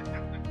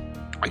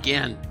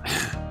again,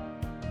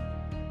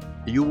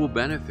 you will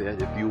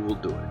benefit if you will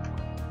do it.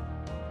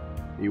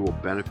 You will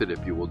benefit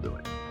if you will do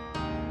it.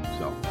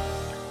 So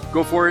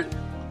go for it.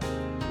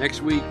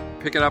 Next week,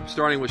 pick it up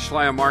starting with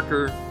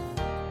Schleiermacher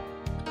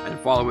and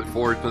follow it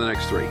forward for the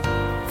next 3.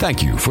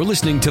 Thank you for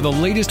listening to the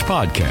latest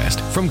podcast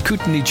from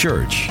Kootenai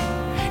Church.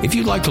 If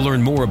you'd like to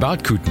learn more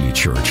about Kootenai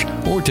Church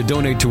or to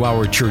donate to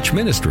our church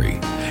ministry,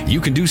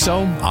 you can do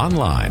so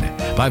online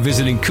by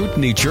visiting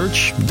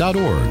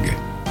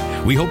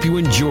kootenaichurch.org. We hope you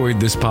enjoyed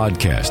this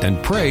podcast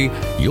and pray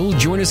you'll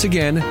join us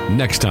again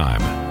next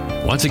time.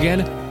 Once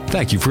again,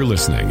 thank you for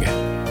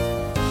listening.